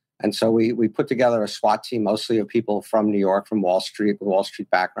 And so we put together a SWAT team, mostly of people from New York, from Wall Street, with Wall Street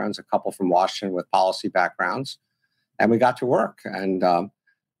backgrounds, a couple from Washington with policy backgrounds. And we got to work. And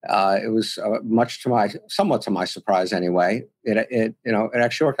it was somewhat to my surprise anyway. It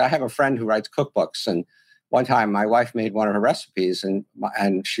actually worked. I have a friend who writes cookbooks, and one time my wife made one of her recipes,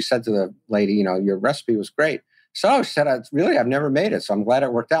 and she said to the lady, your recipe was great. So she said, I've never made it, so I'm glad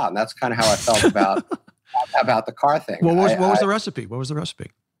it worked out. And that's kind of how I felt about the car thing. What was the recipe? What was the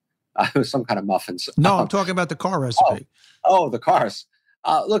recipe? It was some kind of muffins. No, I'm talking about the car recipe. The cars.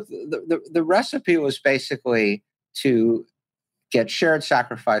 Look, the recipe was basically to get shared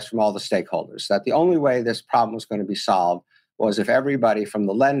sacrifice from all the stakeholders, that the only way this problem was going to be solved was if everybody, from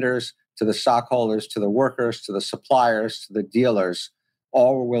the lenders to the stockholders to the workers to the suppliers to the dealers,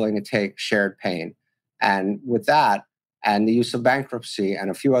 all were willing to take shared pain. And with that, and the use of bankruptcy and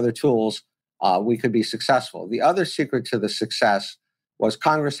a few other tools, we could be successful. The other secret to the success was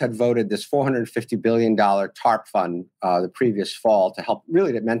Congress had voted this $450 billion TARP fund the previous fall to help,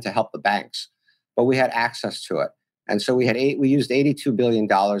 really it meant to help the banks, but we had access to it. And so we used $82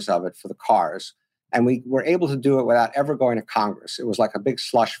 billion of it for the cars. And we were able to do it without ever going to Congress. It was like a big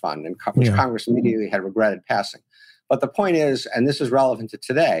slush fund, which Congress immediately had regretted passing. But the point is, and this is relevant to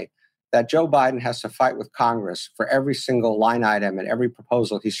today, that Joe Biden has to fight with Congress for every single line item and every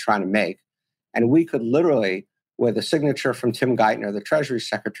proposal he's trying to make. And we could literally, with a signature from Tim Geithner, the Treasury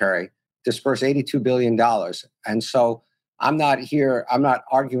Secretary, disperse $82 billion. And so I'm not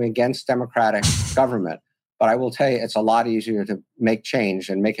arguing against democratic government, but I will tell you it's a lot easier to make change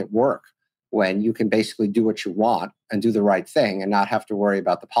and make it work when you can basically do what you want and do the right thing and not have to worry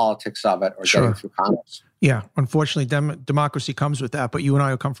about the politics of it or getting through Congress. Yeah, unfortunately, democracy comes with that. But you and I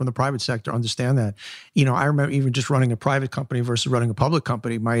who come from the private sector understand that. You know, I remember even just running a private company versus running a public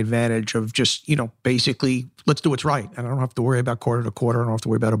company, my advantage of just, basically, let's do what's right. And I don't have to worry about quarter to quarter. I don't have to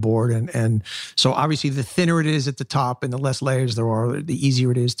worry about a board. And so obviously, the thinner it is at the top and the less layers there are, the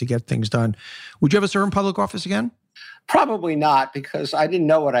easier it is to get things done. Would you ever serve in public office again? Probably not, because I didn't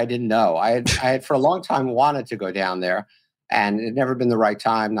know what I didn't know. I had for a long time wanted to go down there, and it had never been the right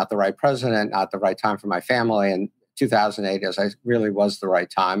time, not the right president, not the right time for my family. And 2008, as I really was the right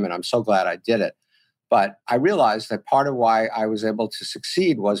time, and I'm so glad I did it. But I realized that part of why I was able to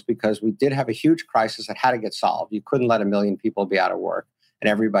succeed was because we did have a huge crisis that had to get solved. You couldn't let 1 million people be out of work, and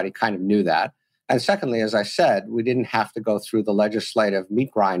everybody kind of knew that. And secondly, as I said, we didn't have to go through the legislative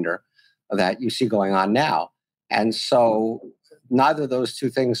meat grinder that you see going on now. And so neither of those two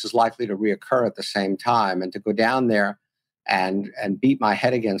things is likely to reoccur at the same time. And to go down there and beat my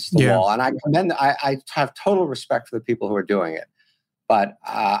head against the wall. And I have total respect for the people who are doing it. But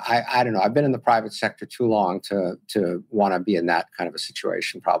I don't know. I've been in the private sector too long to want to be in that kind of a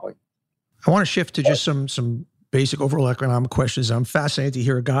situation, probably. I want to shift to just some basic overall economic questions. I'm fascinated to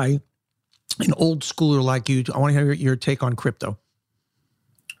hear a guy, an old schooler like you. I want to hear your take on crypto.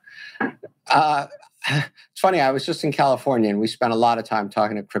 It's funny. I was just in California, and we spent a lot of time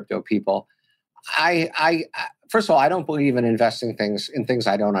talking to crypto people. I first of all, I don't believe in investing in things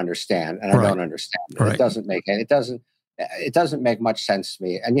I don't understand, and I don't understand. Right. It doesn't make much sense to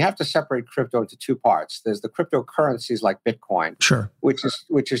me. And you have to separate crypto into two parts. There's the cryptocurrencies like Bitcoin,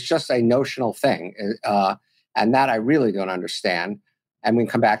 which is just a notional thing, and that I really don't understand. And we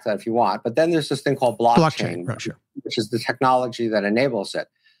can come back to that if you want. But then there's this thing called blockchain, which is the technology that enables it.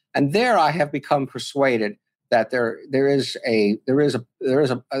 And there, I have become persuaded that there is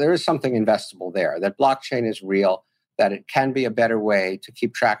something investable there. That blockchain is real. That it can be a better way to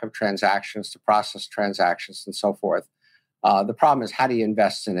keep track of transactions, to process transactions, and so forth. The problem is, how do you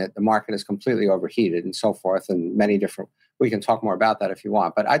invest in it? The market is completely overheated, and so forth. And many different. We can talk more about that if you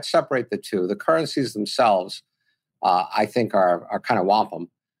want. But I'd separate the two. The currencies themselves, I think, are kind of wampum.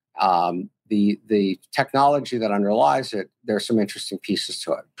 The technology that underlies it, there's some interesting pieces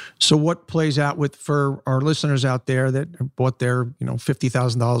to it. So what plays out for our listeners out there that bought their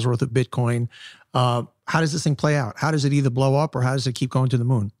 $50,000 worth of Bitcoin? How does this thing play out? How does it either blow up or how does it keep going to the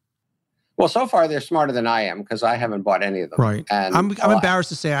moon? Well, so far they're smarter than I am because I haven't bought any of them. Right. And I'm embarrassed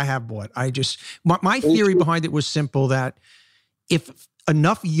to say I have bought. My theory behind it was simple, that if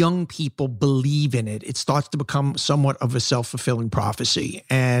enough young people believe in it, it starts to become somewhat of a self-fulfilling prophecy.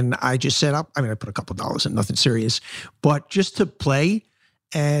 And I just set up, I put a couple of dollars in, nothing serious, but just to play.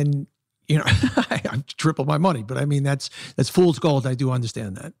 And, I tripled my money, but that's fool's gold. I do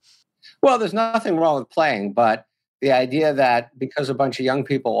understand that. Well, there's nothing wrong with playing, but the idea that because a bunch of young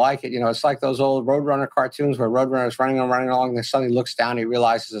people like it, it's like those old Roadrunner cartoons where Roadrunner's running along, and then suddenly looks down, he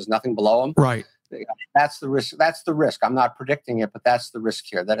realizes there's nothing below him. Right. That's the risk. That's the risk. I'm not predicting it, but that's the risk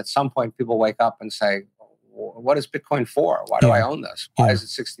here, that at some point people wake up and say, what is Bitcoin for? Why do I own this? Why is it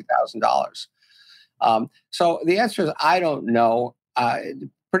 $60,000? So the answer is, I don't know.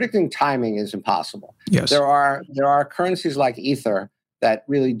 Predicting timing is impossible. Yes. There are currencies like Ether that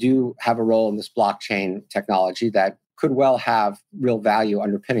really do have a role in this blockchain technology that could well have real value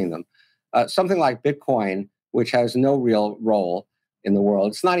underpinning them. Something like Bitcoin, which has no real role in the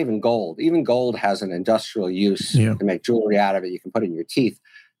world. It's not even gold. Even gold has an industrial use. You can make jewelry out of it. You can put it in your teeth.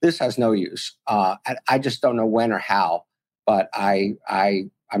 This has no use. I just don't know when or how, but I'm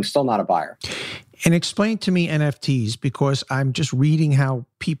still not a buyer. And explain to me NFTs, because I'm just reading how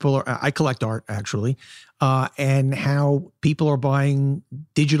I collect art actually, and how people are buying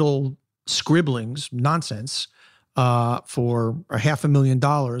digital scribblings, nonsense, for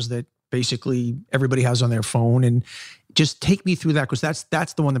 $500,000 that basically everybody has on their phone. And Just take me through that, because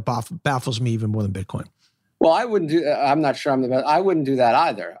that's the one that baffles me even more than Bitcoin. Well, I wouldn't do. I'm not sure I'm the best. I wouldn't do that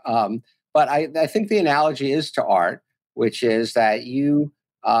either. But I think the analogy is to art, which is that you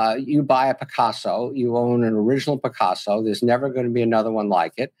buy a Picasso, you own an original Picasso. There's never going to be another one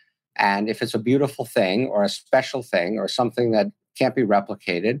like it. And if it's a beautiful thing or a special thing or something that can't be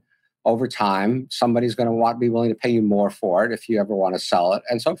replicated, over time, somebody's going to be willing to pay you more for it if you ever want to sell it,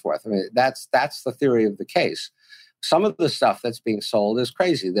 and so forth. I mean, that's the theory of the case. Some of the stuff that's being sold is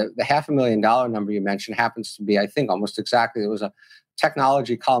crazy. The $500,000 number you mentioned happens to be, I think, almost exactly. There was a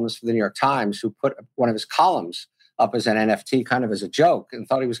technology columnist for the New York Times who put one of his columns up as an NFT, kind of as a joke, and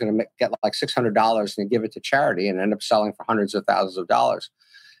thought he was going to get like $600 and give it to charity, and end up selling for hundreds of thousands of dollars.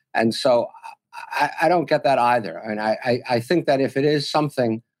 And so I don't get that either. And I think that if it is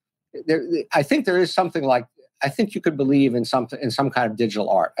something, I think there is something like, I think you could believe in some kind of digital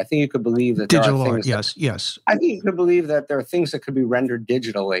art. I think you could believe that digital there are art, things yes. I think you could believe that there are things that could be rendered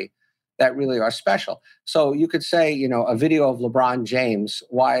digitally that really are special. So you could say, a video of LeBron James,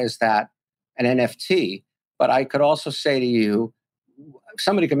 why is that an NFT? But I could also say to you,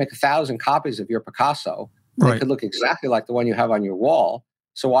 somebody could make 1,000 copies of your Picasso. They could look exactly like the one you have on your wall.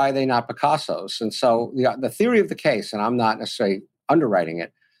 So why are they not Picassos? And so the theory of the case, and I'm not necessarily underwriting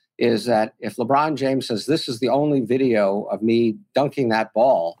it, is that if LeBron James says this is the only video of me dunking that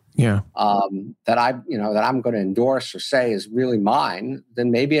ball, that I'm going to endorse or say is really mine,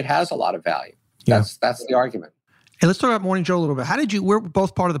 then maybe it has a lot of value. That's the argument. Hey, let's talk about Morning Joe a little bit. We're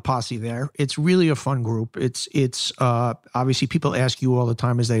both part of the posse there. It's really a fun group. It's obviously people ask you all the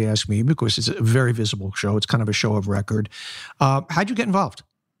time, as they ask me, because it's a very visible show. It's kind of a show of record. How'd you get involved?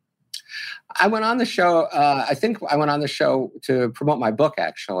 I went on the show. I think I went on the show to promote my book,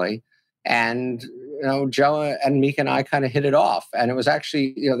 actually. And, Joe and Meek and I kind of hit it off. And it was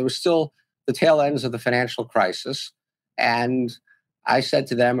actually, there was still the tail ends of the financial crisis. And I said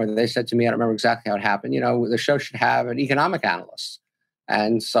to them, or they said to me, I don't remember exactly how it happened, the show should have an economic analyst.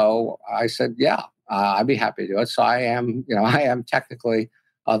 And so I said, yeah, I'd be happy to do it. So I am technically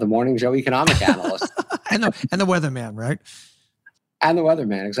the Morning Joe economic analyst. and the weatherman, right? And the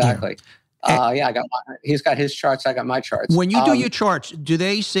weatherman, exactly. Yeah. He's got his charts. I got my charts. When you do your charts, do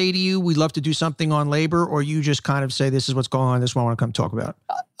they say to you, we'd love to do something on labor, or you just kind of say, this is what's going on, this is what I want to come talk about?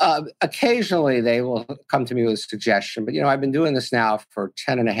 Occasionally they will come to me with a suggestion, but I've been doing this now for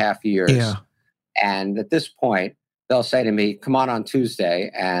 10 and a half years. Yeah. And at this point, they'll say to me, come on Tuesday,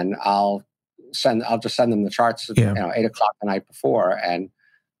 and I'll just send them the charts at 8 o'clock the night before. And,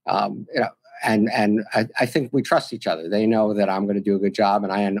 And I think we trust each other. They know that I'm going to do a good job,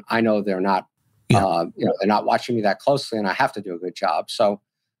 and I know they're not, they're not watching me that closely, and I have to do a good job. So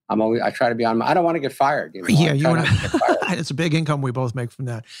I try to be on. I don't want to get fired. Yeah, you and I, it's a big income we both make from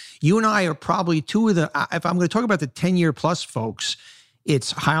that. You and I are probably two of the. If I'm going to talk about the 10-year plus folks,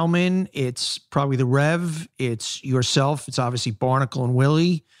 it's Heilman, it's probably the Rev, it's yourself, it's obviously Barnacle and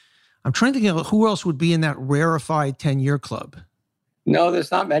Willie. I'm trying to think of who else would be in that rarefied 10-year club. No,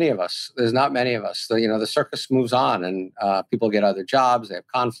 there's not many of us. The circus moves on, and people get other jobs. They have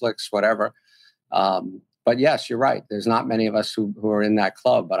conflicts, whatever. But yes, you're right. There's not many of us who are in that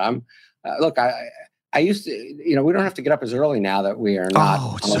club. But I'm look. I used to. We don't have to get up as early now that we are not.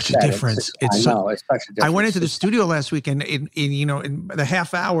 Oh, it's such a difference. It's such a difference. I went into the studio last week, and in the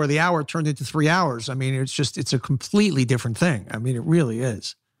half hour, the hour turned into 3 hours. I mean, it's a completely different thing. I mean, it really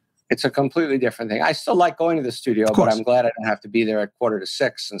is. It's a completely different thing. I still like going to the studio, but I'm glad I don't have to be there at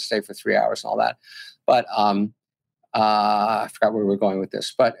 5:45 and stay for 3 hours and all that. But I forgot where we were going with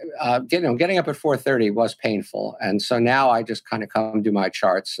this. But getting up at 4:30 was painful, and so now I just kind of come do my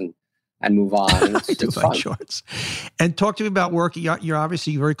charts and move on. It's fun. Charts. And talk to me about work. You're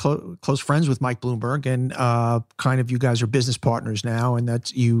obviously very close friends with Mike Bloomberg, and kind of you guys are business partners now, and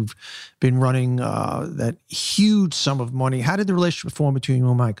that you've been running that huge sum of money. How did the relationship form between you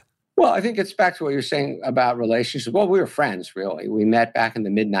and Mike? Well, I think it's back to what you're saying about relationships. Well, we were friends, really. We met back in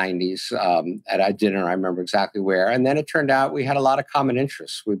the mid-'90s at a dinner. I remember exactly where. And then it turned out we had a lot of common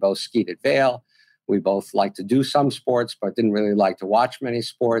interests. We both skied at Vail. We both liked to do some sports, but didn't really like to watch many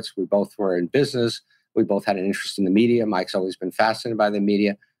sports. We both were in business. We both had an interest in the media. Mike's always been fascinated by the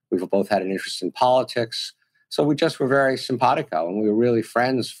media. We've both had an interest in politics. So we just were very simpatico, and we were really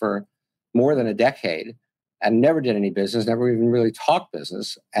friends for more than a decade. And never did any business, never even really talked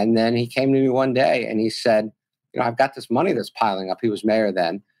business. And then he came to me one day and he said, I've got this money that's piling up. He was mayor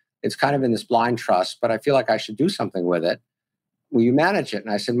then. It's kind of in this blind trust, but I feel like I should do something with it. Will you manage it?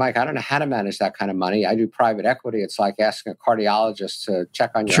 And I said, Mike, I don't know how to manage that kind of money. I do private equity. It's like asking a cardiologist to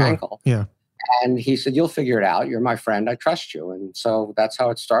check on your ankle. Yeah. And he said, "You'll figure it out. You're my friend. I trust you." And so that's how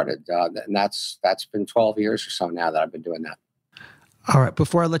it started. And that's been 12 years or so now that I've been doing that. All right.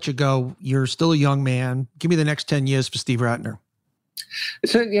 Before I let you go, you're still a young man. Give me the next 10 years for Steve Rattner.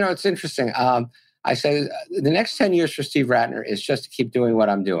 It's interesting. I say the next 10 years for Steve Rattner is just to keep doing what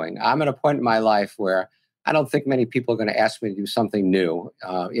I'm doing. I'm at a point in my life where I don't think many people are going to ask me to do something new.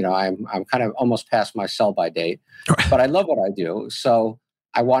 I'm kind of almost past my sell-by date, but I love what I do. So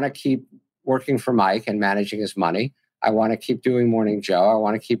I want to keep working for Mike and managing his money. I want to keep doing Morning Joe. I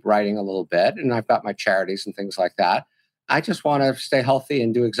want to keep writing a little bit, and I've got my charities and things like that. I just want to stay healthy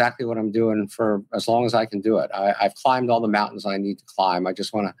and do exactly what I'm doing for as long as I can do it. I've climbed all the mountains I need to climb. I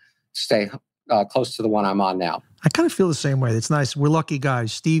just want to stay close to the one I'm on now. I kind of feel the same way. It's nice. We're lucky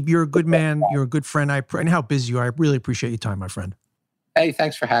guys. Steve, you're a good man. You're a good friend. And how busy you are. I really appreciate your time, my friend. Hey,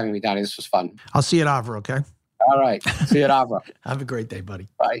 thanks for having me, Donnie. This was fun. I'll see you at Avra, okay? All right. See you at Avra. Have a great day, buddy.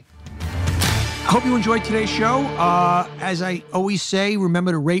 Bye. I hope you enjoyed today's show. As I always say,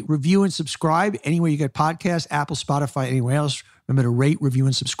 remember to rate, review, and subscribe. Anywhere you get podcasts, Apple, Spotify, anywhere else, remember to rate, review,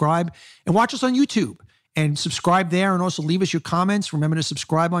 and subscribe. And watch us on YouTube. And subscribe there, and also leave us your comments. Remember to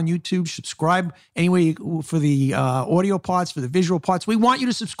subscribe on YouTube. Subscribe anyway for the audio parts, for the visual parts. We want you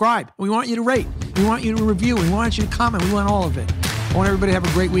to subscribe. We want you to rate. We want you to review. We want you to comment. We want all of it. I want everybody to have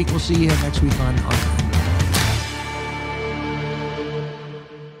a great week. We'll see you here next week on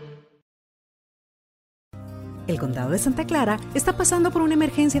El condado de Santa Clara está pasando por una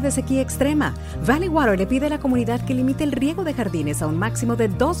emergencia de sequía extrema. Valley Water le pide a la comunidad que limite el riego de jardines a un máximo de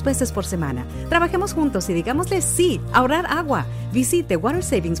 2 veces por semana. Trabajemos juntos y digámosle sí a ahorrar agua. Visite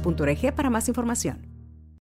watersavings.org para más información.